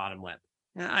 biting my bottom lip.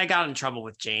 I got in trouble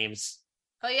with James.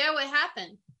 Oh, yeah? What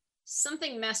happened?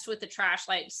 Something messed with the trash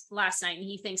lights last night, and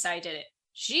he thinks I did it.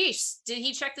 Jeez, did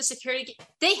he check the security?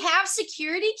 They have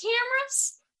security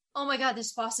cameras? Oh my God,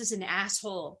 this boss is an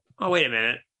asshole. Oh, wait a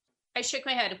minute. I shook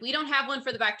my head. We don't have one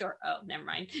for the back door. Oh, never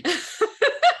mind.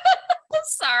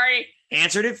 Sorry.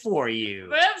 Answered it for you.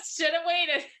 Well, should have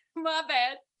waited. My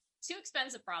bad. Too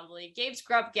expensive, probably. Gabe's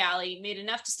Grub Galley made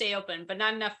enough to stay open, but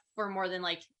not enough for more than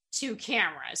like 2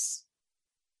 cameras.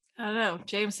 I don't know.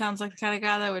 James sounds like the kind of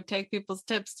guy that would take people's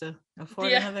tips to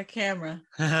afford another camera.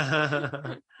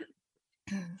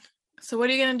 So what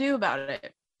are you going to do about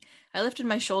it? I lifted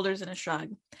my shoulders in a shrug.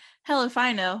 Hell if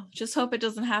I know. Just hope it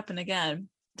doesn't happen again.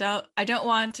 I don't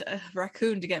want a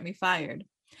raccoon to get me fired.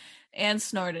 Anne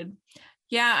snorted.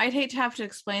 Yeah, I'd hate to have to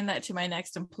explain that to my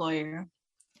next employer.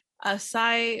 A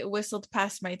sigh whistled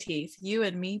past my teeth. You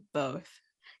and me both.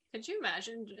 Could you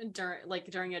imagine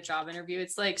during a job interview?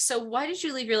 It's like, so why did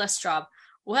you leave your last job?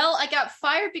 Well, I got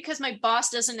fired because my boss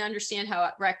doesn't understand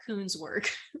how raccoons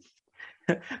work.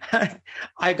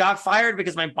 I got fired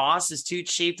because my boss is too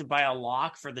cheap to buy a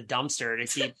lock for the dumpster to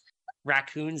keep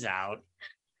raccoons out.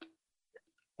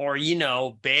 Or,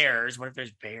 bears. What if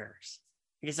there's bears?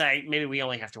 I guess maybe we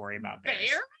only have to worry about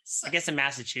bears. I guess in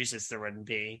Massachusetts there wouldn't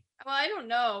be. Well, I don't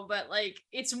know, but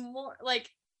it's more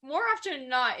often than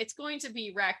not, it's going to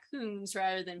be raccoons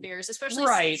rather than bears, especially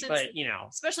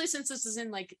especially since this is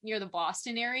in near the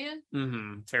Boston area.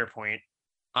 Mm-hmm. Fair point.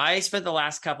 I spent the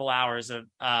last couple hours of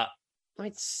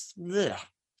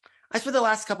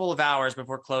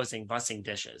before closing bussing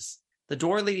dishes. The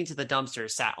door leading to the dumpster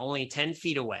sat only 10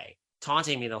 feet away,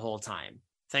 taunting me the whole time.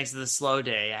 Thanks to the slow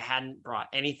day, I hadn't brought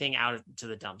anything out to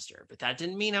the dumpster, but that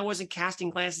didn't mean I wasn't casting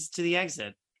glances to the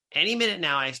exit. Any minute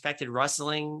now, I expected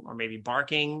rustling or maybe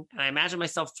barking, and I imagined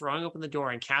myself throwing open the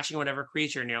door and catching whatever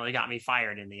creature nearly got me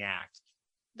fired in the act.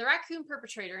 The raccoon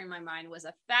perpetrator in my mind was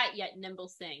a fat yet nimble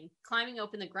thing, climbing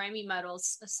open the grimy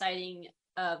metals siding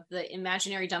of the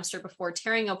imaginary dumpster before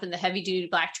tearing open the heavy-duty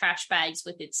black trash bags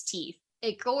with its teeth.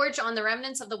 It gorged on the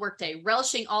remnants of the workday,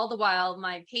 relishing all the while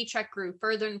my paycheck grew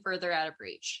further and further out of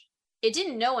reach. It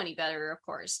didn't know any better, of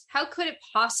course. How could it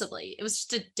possibly? It was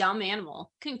just a dumb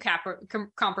animal. Couldn't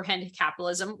comprehend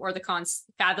capitalism or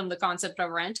fathom the concept of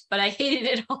rent, but I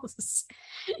hated it all.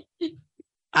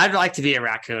 I'd like to be a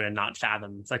raccoon and not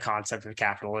fathom the concept of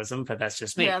capitalism, but that's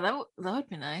just me. Yeah, that would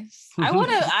be nice.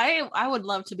 I would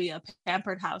love to be a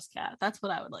pampered house cat. That's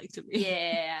what I would like to be.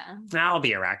 Yeah. I'll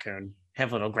be a raccoon.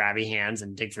 Have little grabby hands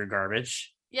and dig through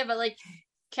garbage. Yeah, but like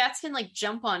cats can like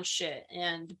jump on shit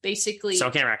and basically. So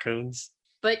can raccoons.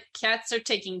 But cats are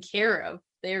taken care of.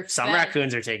 They're some fed.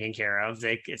 raccoons are taken care of.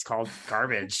 It's called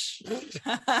garbage.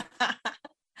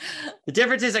 The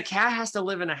difference is a cat has to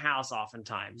live in a house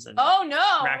oftentimes. And oh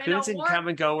no! raccoons can come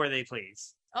and go where they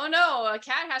please. Oh no! A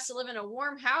cat has to live in a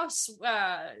warm house.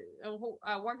 A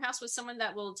warm house with someone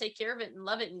that will take care of it and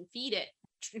love it and feed it.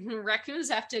 Raccoons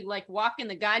have to like walk in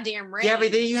the goddamn rain. Yeah,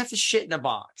 but then you have to shit in a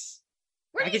box.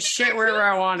 I can shit wherever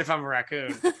I want if I'm a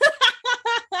raccoon.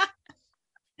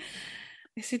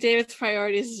 I see David's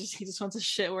priorities is just he just wants to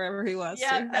shit wherever he wants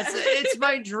to. It's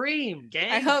my dream, gang.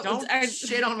 I hope don't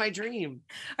shit on my dream.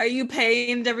 Are you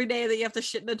pained every day that you have to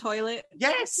shit in the toilet?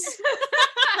 Yes.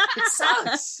 It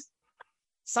sucks.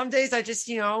 Some days I just,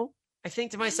 I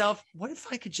think to myself, what if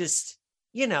I could just,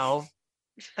 and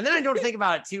then I don't think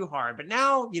about it too hard. But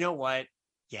now, you know what?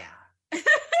 Yeah.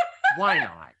 Why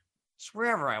not? Just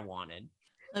wherever I wanted.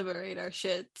 Liberate our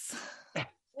shits.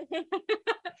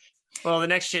 Well, the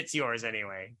next shit's yours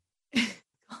anyway.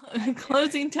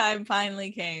 Closing time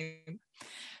finally came.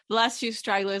 The last few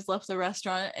stragglers left the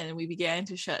restaurant and we began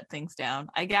to shut things down.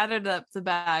 I gathered up the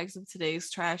bags of today's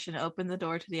trash and opened the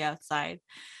door to the outside,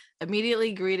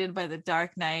 immediately greeted by the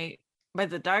dark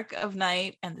of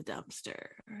night and the dumpster.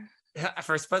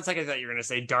 For a split second, I thought you were going to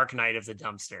say Dark Knight of the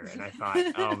Dumpster. And I thought,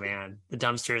 oh man, the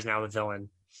dumpster is now the villain.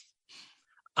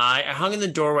 I hung in the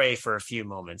doorway for a few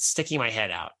moments, sticking my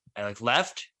head out. I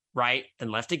left, right,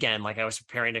 and left again, like I was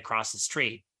preparing to cross the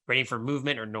street, waiting for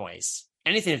movement or noise.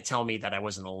 Anything to tell me that I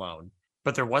wasn't alone.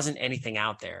 But there wasn't anything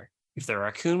out there. If the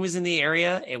raccoon was in the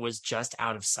area, it was just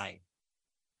out of sight.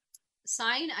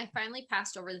 Sighing, I finally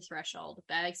passed over the threshold,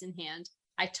 bags in hand.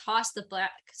 I tossed the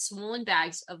black, swollen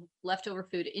bags of leftover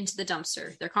food into the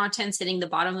dumpster, their contents hitting the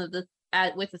bottom of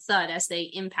with a thud as they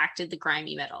impacted the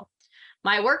grimy metal.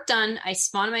 My work done, I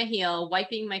spun on my heel,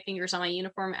 wiping my fingers on my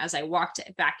uniform as I walked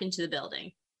back into the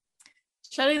building.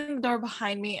 Shutting the door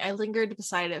behind me, I lingered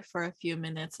beside it for a few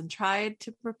minutes and tried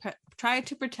to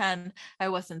pretend I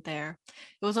wasn't there.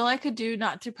 It was all I could do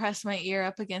not to press my ear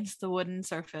up against the wooden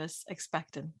surface,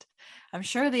 expectant. I'm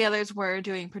sure the others were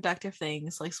doing productive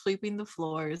things like sweeping the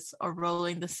floors or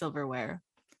rolling the silverware.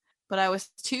 But I was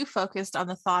too focused on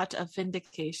the thought of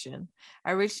vindication.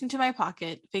 I reached into my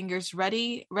pocket, fingers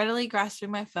readily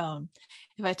grasping my phone.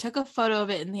 If I took a photo of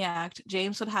it in the act,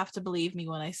 James would have to believe me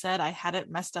when I said I hadn't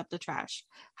messed up the trash.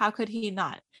 How could he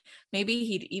not? Maybe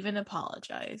he'd even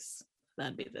apologize.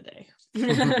 That'd be the day.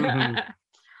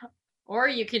 Or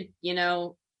you could,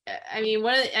 if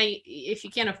you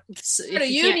can't... If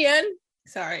union.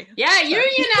 Sorry. Yeah,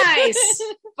 unionize!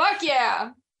 Fuck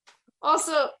yeah!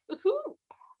 Also,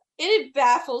 it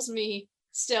baffles me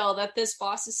still that this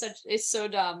boss is so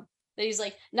dumb that he's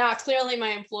like, nah, clearly my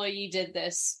employee did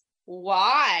this.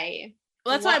 Why?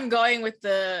 Well, that's why I'm going with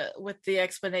the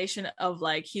explanation of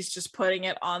he's just putting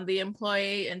it on the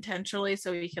employee intentionally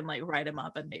so he can write him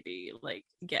up and maybe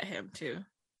get him to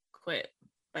quit.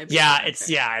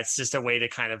 It's just a way to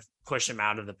kind of push him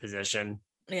out of the position.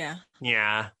 Yeah.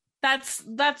 That's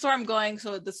where I'm going,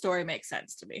 so the story makes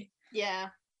sense to me. Yeah.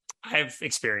 I haven't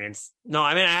experienced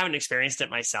it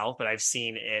myself, but I've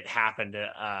seen it happen to,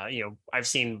 I've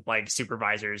seen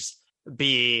supervisors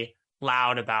be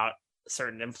loud about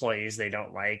certain employees they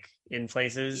don't like in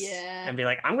places and be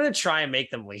like, I'm going to try and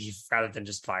make them leave rather than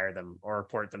just fire them or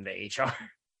report them to HR.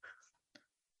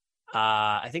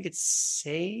 I think it's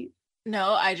safe.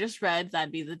 No, I just read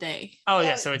that'd be the day. Oh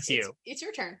yeah. So it's you. It's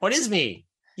your turn. What is me?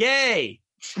 Yay.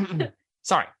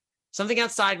 Sorry. Something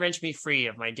outside wrenched me free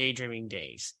of my daydreaming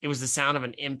days. It was the sound of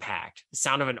an impact, the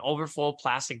sound of an overfull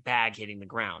plastic bag hitting the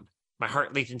ground. My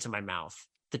heart leaped into my mouth.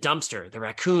 The dumpster, the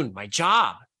raccoon, my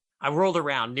job. I whirled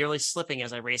around, nearly slipping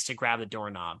as I raced to grab the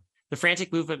doorknob. The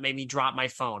frantic movement made me drop my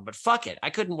phone, but fuck it. I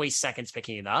couldn't waste seconds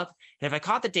picking it up, and if I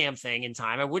caught the damn thing in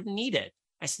time, I wouldn't need it.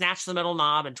 I snatched the metal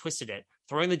knob and twisted it,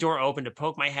 throwing the door open to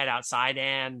poke my head outside,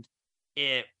 and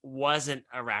it wasn't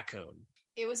a raccoon.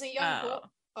 It was a young boy.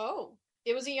 Oh.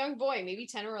 It was a young boy, maybe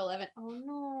 10 or 11. Oh,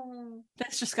 no.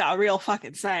 That's just got real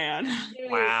fucking sad.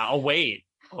 Wow. Oh, wait.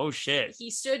 Oh, shit.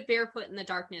 He stood barefoot in the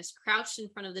darkness, crouched in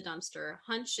front of the dumpster,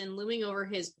 hunched and looming over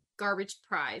his garbage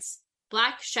prize.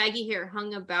 Black, shaggy hair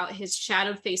hung about his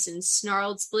shadowed face in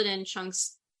snarled, split-end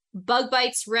chunks. Bug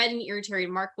bites, red and irritated,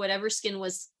 marked whatever skin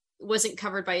wasn't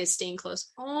covered by his stained clothes.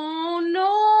 Oh,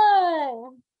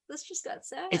 no. This just got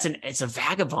sad. It's a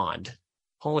vagabond.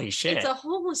 Holy shit. It's a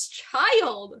homeless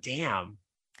child. Damn.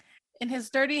 In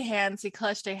his dirty hands, he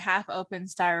clutched a half-open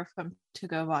styrofoam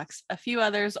to-go box. A few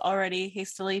others, already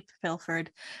hastily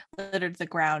pilfered, littered the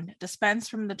ground,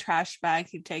 dispensed from the trash bag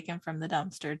he'd taken from the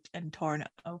dumpster and torn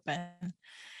open.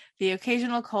 The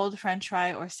occasional cold French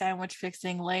fry or sandwich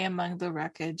fixing lay among the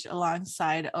wreckage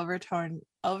alongside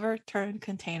overturned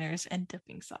containers and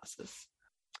dipping sauces.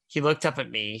 He looked up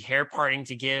at me, hair parting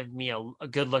to give me a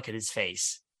good look at his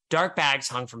face. Dark bags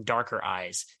hung from darker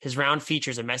eyes, his round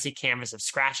features a messy canvas of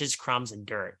scratches, crumbs, and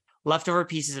dirt. Leftover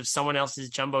pieces of someone else's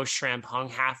jumbo shrimp hung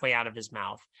halfway out of his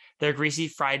mouth, their greasy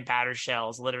fried batter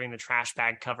shells littering the trash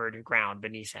bag covered ground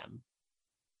beneath him.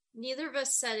 Neither of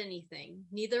us said anything.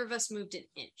 Neither of us moved an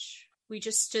inch. We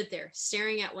just stood there,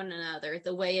 staring at one another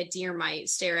the way a deer might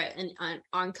stare at an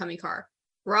oncoming car.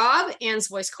 Rob, Anne's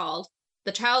voice called.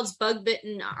 The child's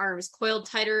bug-bitten arms coiled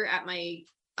tighter at my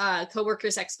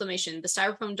co-worker's exclamation, the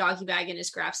styrofoam doggy bag in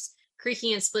his grasp,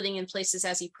 creaking and splitting in places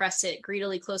as he pressed it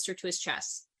greedily closer to his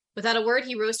chest. Without a word,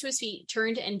 he rose to his feet,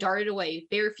 turned, and darted away,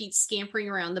 bare feet scampering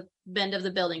around the bend of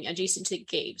the building adjacent to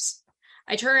Gabe's.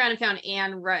 I turned around and found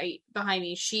Anne right behind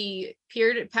me. She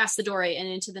peered past the doorway and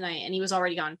into the night, and he was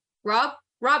already gone. Rob,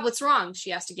 what's wrong?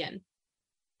 She asked again.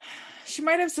 She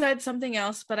might have said something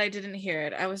else, but I didn't hear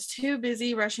it. I was too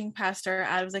busy rushing past her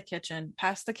out of the kitchen,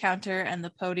 past the counter and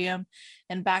the podium,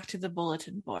 and back to the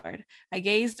bulletin board. I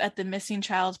gazed at the missing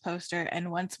child poster,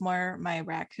 and once more my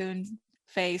raccoon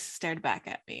face stared back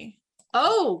at me.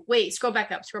 Oh, wait, scroll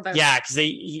back up. Yeah, because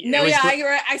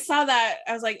I saw that.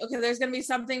 I was like, okay, there's going to be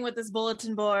something with this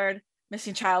bulletin board.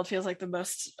 Missing child feels like the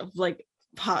most, like,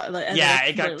 yeah,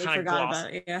 it got kind of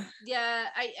glossy. Yeah,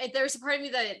 I there's a part of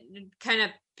me that kind of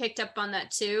picked up on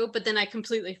that too, but then I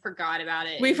completely forgot about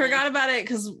it. We forgot about it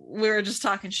because we were just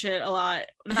talking shit a lot.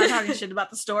 Not talking shit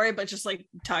about the story, but just like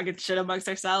talking shit amongst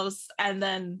ourselves, and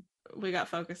then we got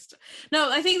focused. No,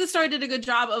 I think the story did a good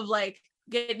job of like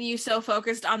getting you so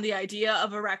focused on the idea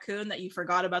of a raccoon that you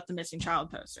forgot about the missing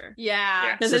child poster.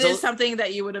 Yeah, because it is something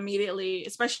that you would immediately,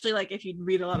 especially like if you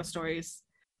read a lot of stories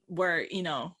where, you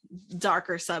know,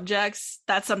 darker subjects,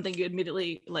 that's something you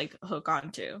immediately like hook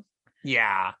onto.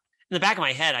 Yeah, in the back of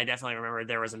my head, I definitely remember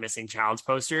there was a missing child's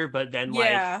poster, but then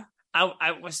like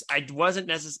I wasn't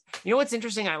necessarily. You know what's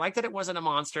interesting? I like that it wasn't a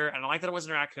monster, and I like that it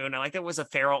wasn't a raccoon. I like that it was a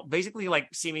feral, basically like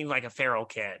seeming like a feral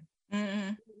kid.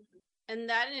 Mm-hmm. And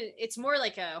that it's more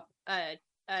like a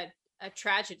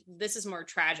tragic. This is more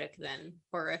tragic than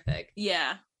horrific.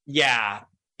 Yeah.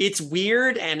 It's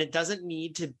weird, and it doesn't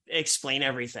need to explain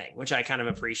everything, which I kind of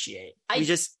appreciate. I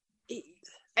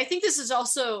think this is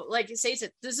also, like it says,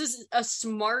 this is a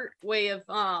smart way of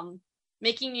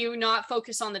making you not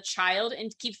focus on the child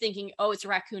and keep thinking, oh, it's a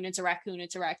raccoon.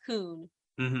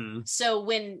 Mm-hmm. So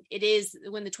when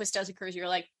the twist does occur, you're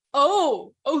like,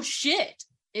 oh shit.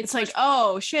 It's like,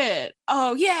 oh shit,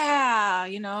 oh yeah,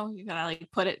 you know, you gotta like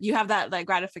put it, you have that like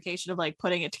gratification of like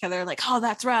putting it together, like, oh,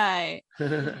 that's right.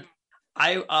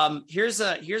 Here's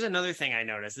another thing I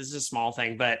noticed. This is a small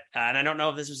thing, but and I don't know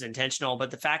if this was intentional, but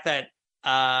the fact that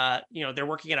you know, they're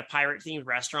working at a pirate themed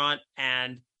restaurant,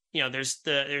 and you know,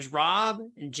 there's Rob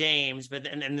and James, but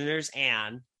and then there's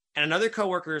Anne, and another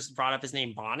coworker's brought up his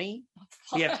name Bonnie.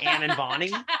 We have Anne and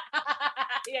Bonnie.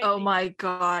 Oh my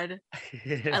god,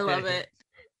 I love it.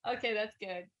 Okay, that's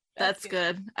good. That's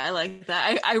good. I like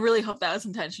that. I really hope that was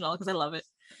intentional because I love it.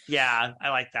 Yeah, I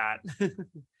like that.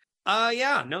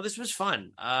 Yeah, no, this was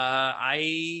fun.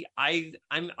 I'm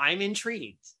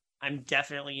intrigued. I'm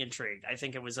definitely intrigued. I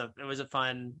think it was a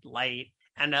fun, light,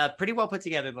 and pretty well put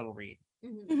together little read.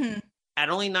 Mm-hmm.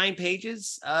 At only 9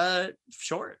 pages,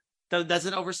 short.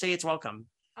 Doesn't overstay its welcome.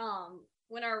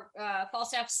 When our fall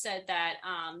staff said that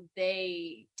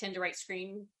they tend to write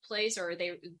screenplays, or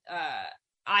they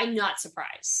I'm not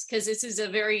surprised, because this is a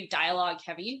very dialogue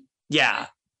heavy. Yeah.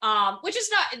 Which is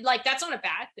not like, that's not a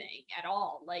bad thing at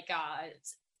all. Like,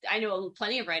 I know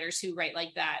plenty of writers who write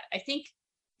like that. I think,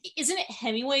 isn't it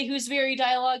Hemingway who's very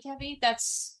dialogue heavy?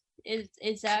 Is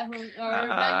that who? Or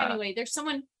not Hemingway? There's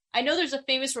someone, I know there's a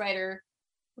famous writer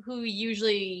who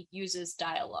usually uses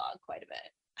dialogue quite a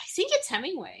bit. I think it's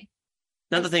Hemingway.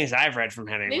 None of the things I've read from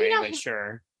Hemingway, but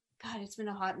sure. God, it's been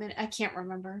a hot minute. I can't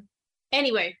remember.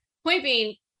 Anyway, point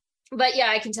being, but yeah,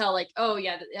 I can tell, like, oh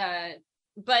yeah,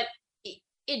 but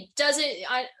it doesn't.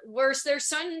 Worse, there's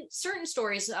some certain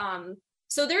stories.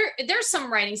 So there's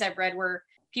some writings I've read where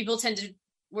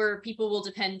people will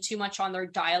depend too much on their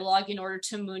dialogue in order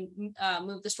to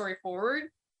move the story forward.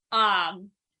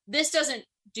 This doesn't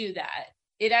do that.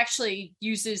 It actually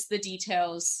uses the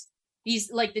details,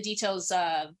 the details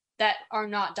that are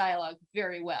not dialogue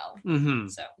very well. Mm-hmm.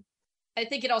 So I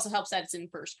think it also helps that it's in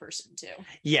first person too.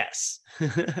 Yes.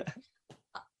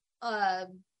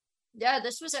 Yeah,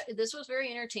 this was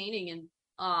very entertaining, and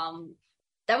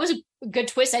that was a good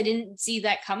twist. I didn't see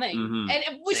that coming, and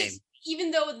which Same. is,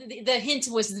 even though the hint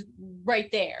was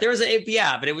right there. There was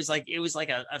but it was like it was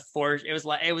like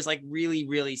really,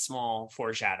 really small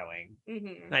foreshadowing.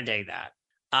 Mm-hmm. I dig that.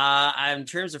 In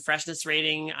terms of freshness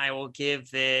rating, I will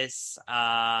give this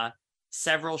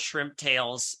several shrimp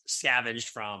tails scavenged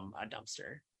from a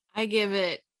dumpster. I give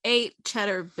it 8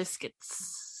 cheddar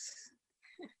biscuits.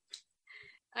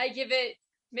 I give it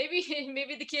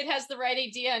maybe the kid has the right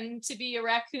idea and to be a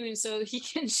raccoon so he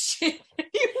can shit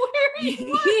anywhere he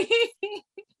wants.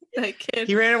 That kid.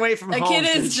 He ran away from home. That kid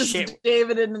is just shit.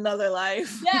 David in another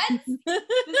life. Yes,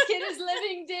 this kid is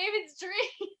living David's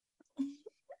dream.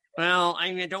 Well,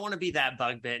 I mean, I don't want to be that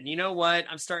bug bit. And you know what?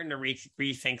 I'm starting to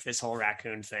rethink this whole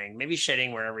raccoon thing. Maybe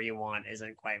shitting wherever you want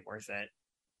isn't quite worth it.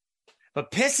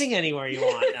 But pissing anywhere you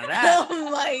want, now that. Oh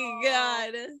my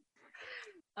God.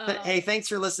 But hey, thanks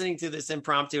for listening to this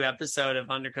impromptu episode of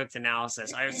Undercooked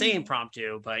Analysis. I would say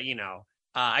impromptu, but you know,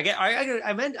 I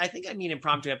think I mean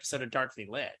impromptu episode of Darkly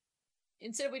Lit.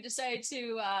 Instead, we decided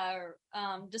to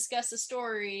discuss a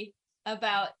story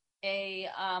about a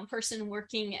person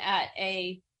working at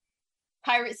a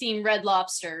pirate-themed Red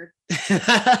Lobster.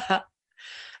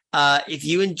 If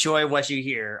you enjoy what you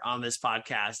hear on this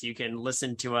podcast, you can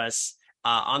listen to us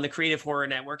on the Creative Horror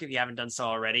Network if you haven't done so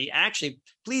already. Actually,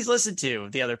 please listen to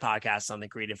the other podcasts on the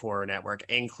Creative Horror Network,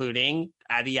 including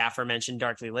the aforementioned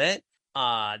Darkly Lit,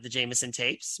 the Jameson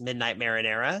Tapes, Midnight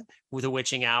Marinara, with The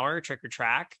Witching Hour, Trick or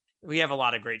Track. We have a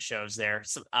lot of great shows there.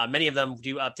 So, many of them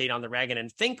do update on the reg.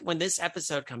 And think when this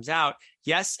episode comes out,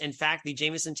 yes, in fact, the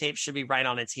Jameson Tapes should be right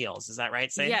on its heels. Is that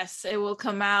right, Sam? Yes, it will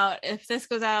come out. If this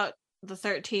goes out the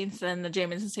 13th, then the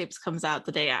Jameson Tapes comes out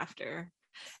the day after.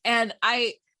 And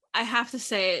I have to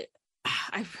say,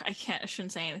 I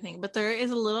shouldn't say anything, but there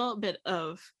is a little bit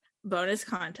of bonus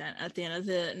content at the end of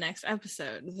the next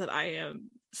episode that I am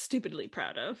stupidly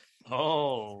proud of.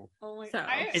 Oh my So-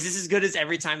 God. Is this as good as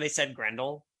every time they said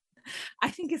Grendel? I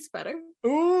think it's better.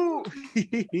 Ooh.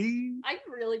 I've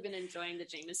really been enjoying the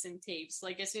Jameson Tapes.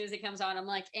 Like, as soon as it comes out, I'm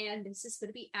like, and this is going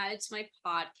to be added to my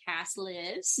podcast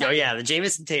list. Oh yeah, the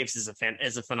Jameson Tapes is a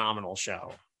phenomenal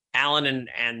show. Alan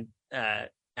and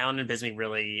Bisme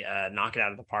really knock it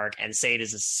out of the park, and Sade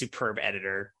is a superb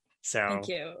editor. So Thank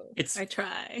you. I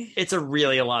try. It's a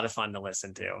lot of fun to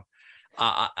listen to.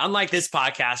 Unlike this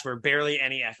podcast where barely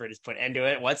any effort is put into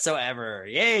it whatsoever.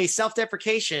 Yay,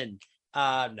 self-deprecation.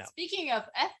 No. Speaking of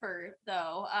effort,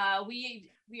 though,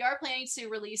 we are planning to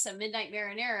release a Midnight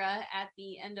Marinara at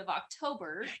the end of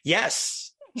October.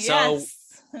 Yes. Yes.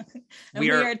 So and we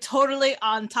are totally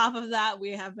on top of that.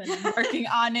 We have been working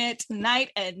on it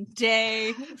night and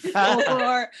day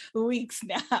for weeks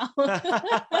now.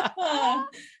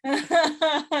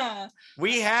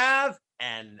 We have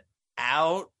an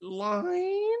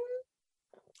outline.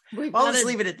 I'll just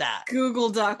leave it at that. Google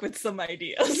Doc with some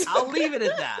ideas. I'll leave it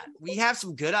at that. We have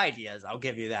some good ideas. I'll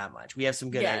give you that much. We have some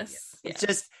good ideas.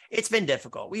 It's been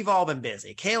difficult. We've all been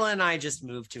busy. Kayla and I just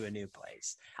moved to a new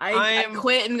place. I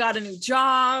quit and got a new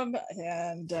job,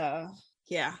 and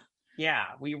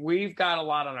we've got a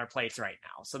lot on our plates right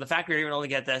now. So the fact we're even able to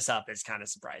get this up is kind of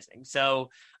surprising. So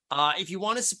if you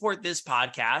want to support this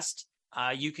podcast,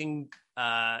 you can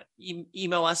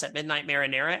email us at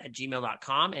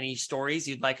midnightmarinara@gmail.com. Any stories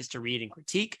you'd like us to read and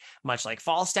critique, much like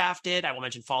Falstaff did. I will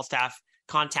mention Falstaff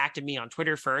contacted me on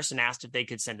Twitter first and asked if they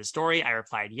could send a story. I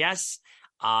replied yes.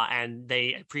 And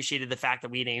they appreciated the fact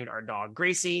that we named our dog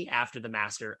Gracie after the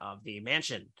master of the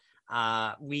mansion.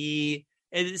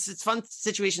 It's fun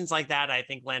situations like that, I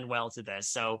think, lend well to this.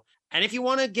 So, and if you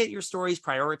want to get your stories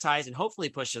prioritized and hopefully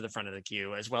pushed to the front of the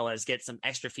queue, as well as get some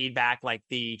extra feedback like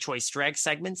the Choice Dreg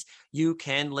segments, you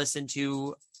can listen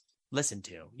to, but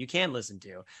you can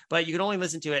only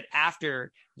listen to it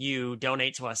after you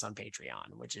donate to us on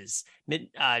Patreon, which is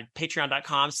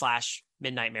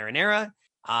patreon.com/midnightmarinara.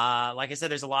 Like I said,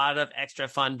 there's a lot of extra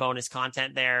fun bonus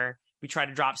content there. We try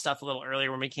to drop stuff a little earlier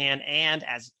when we can. And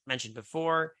as mentioned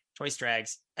before, Choice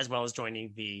Drags, as well as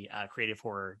joining the Creative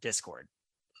Horror Discord.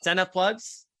 Is that enough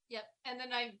plugs? Yep. And then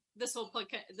this whole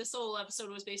episode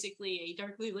was basically a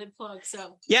Darkly Lit plug.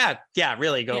 So yeah,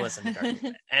 really go listen to Darkly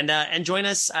Lit. And join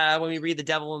us when we read The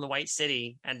Devil in the White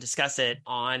City and discuss it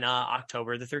on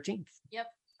October the 13th. Yep.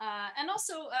 And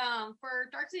also for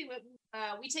Darkly Lit,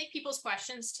 we take people's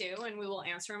questions too, and we will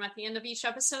answer them at the end of each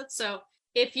episode. So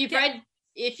if you've read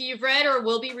or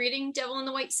will be reading Devil in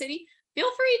the White City, feel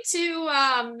free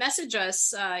to message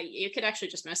us. You could actually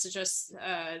just message us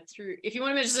through, if you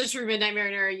want to message us through Midnight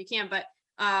Marinara, you can, but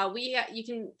you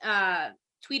can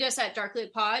tweet us at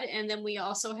darklitpod, and then we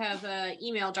also have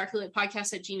email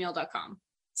darklitpodcast@gmail.com.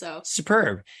 So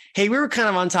superb. Hey, we were kind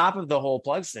of on top of the whole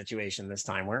plug situation this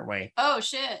time, weren't we? oh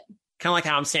shit. Kind of like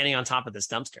how I'm standing on top of this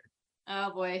dumpster. Oh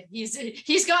boy, he's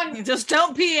gone. Just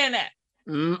don't pee in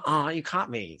it. Oh, you caught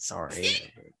me.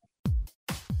 Sorry.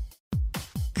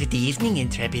 Good evening,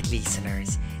 intrepid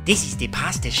listeners. This is the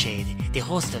Pasta Shade, the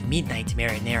host of Midnight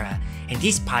Marinara, and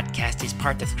this podcast is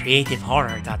part of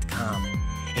CreativeHorror.com,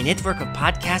 a network of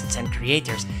podcasts and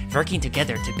creators working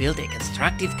together to build a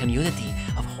constructive community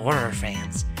of horror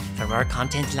fans. For more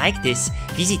content like this,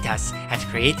 visit us at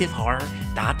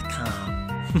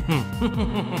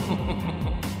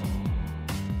CreativeHorror.com.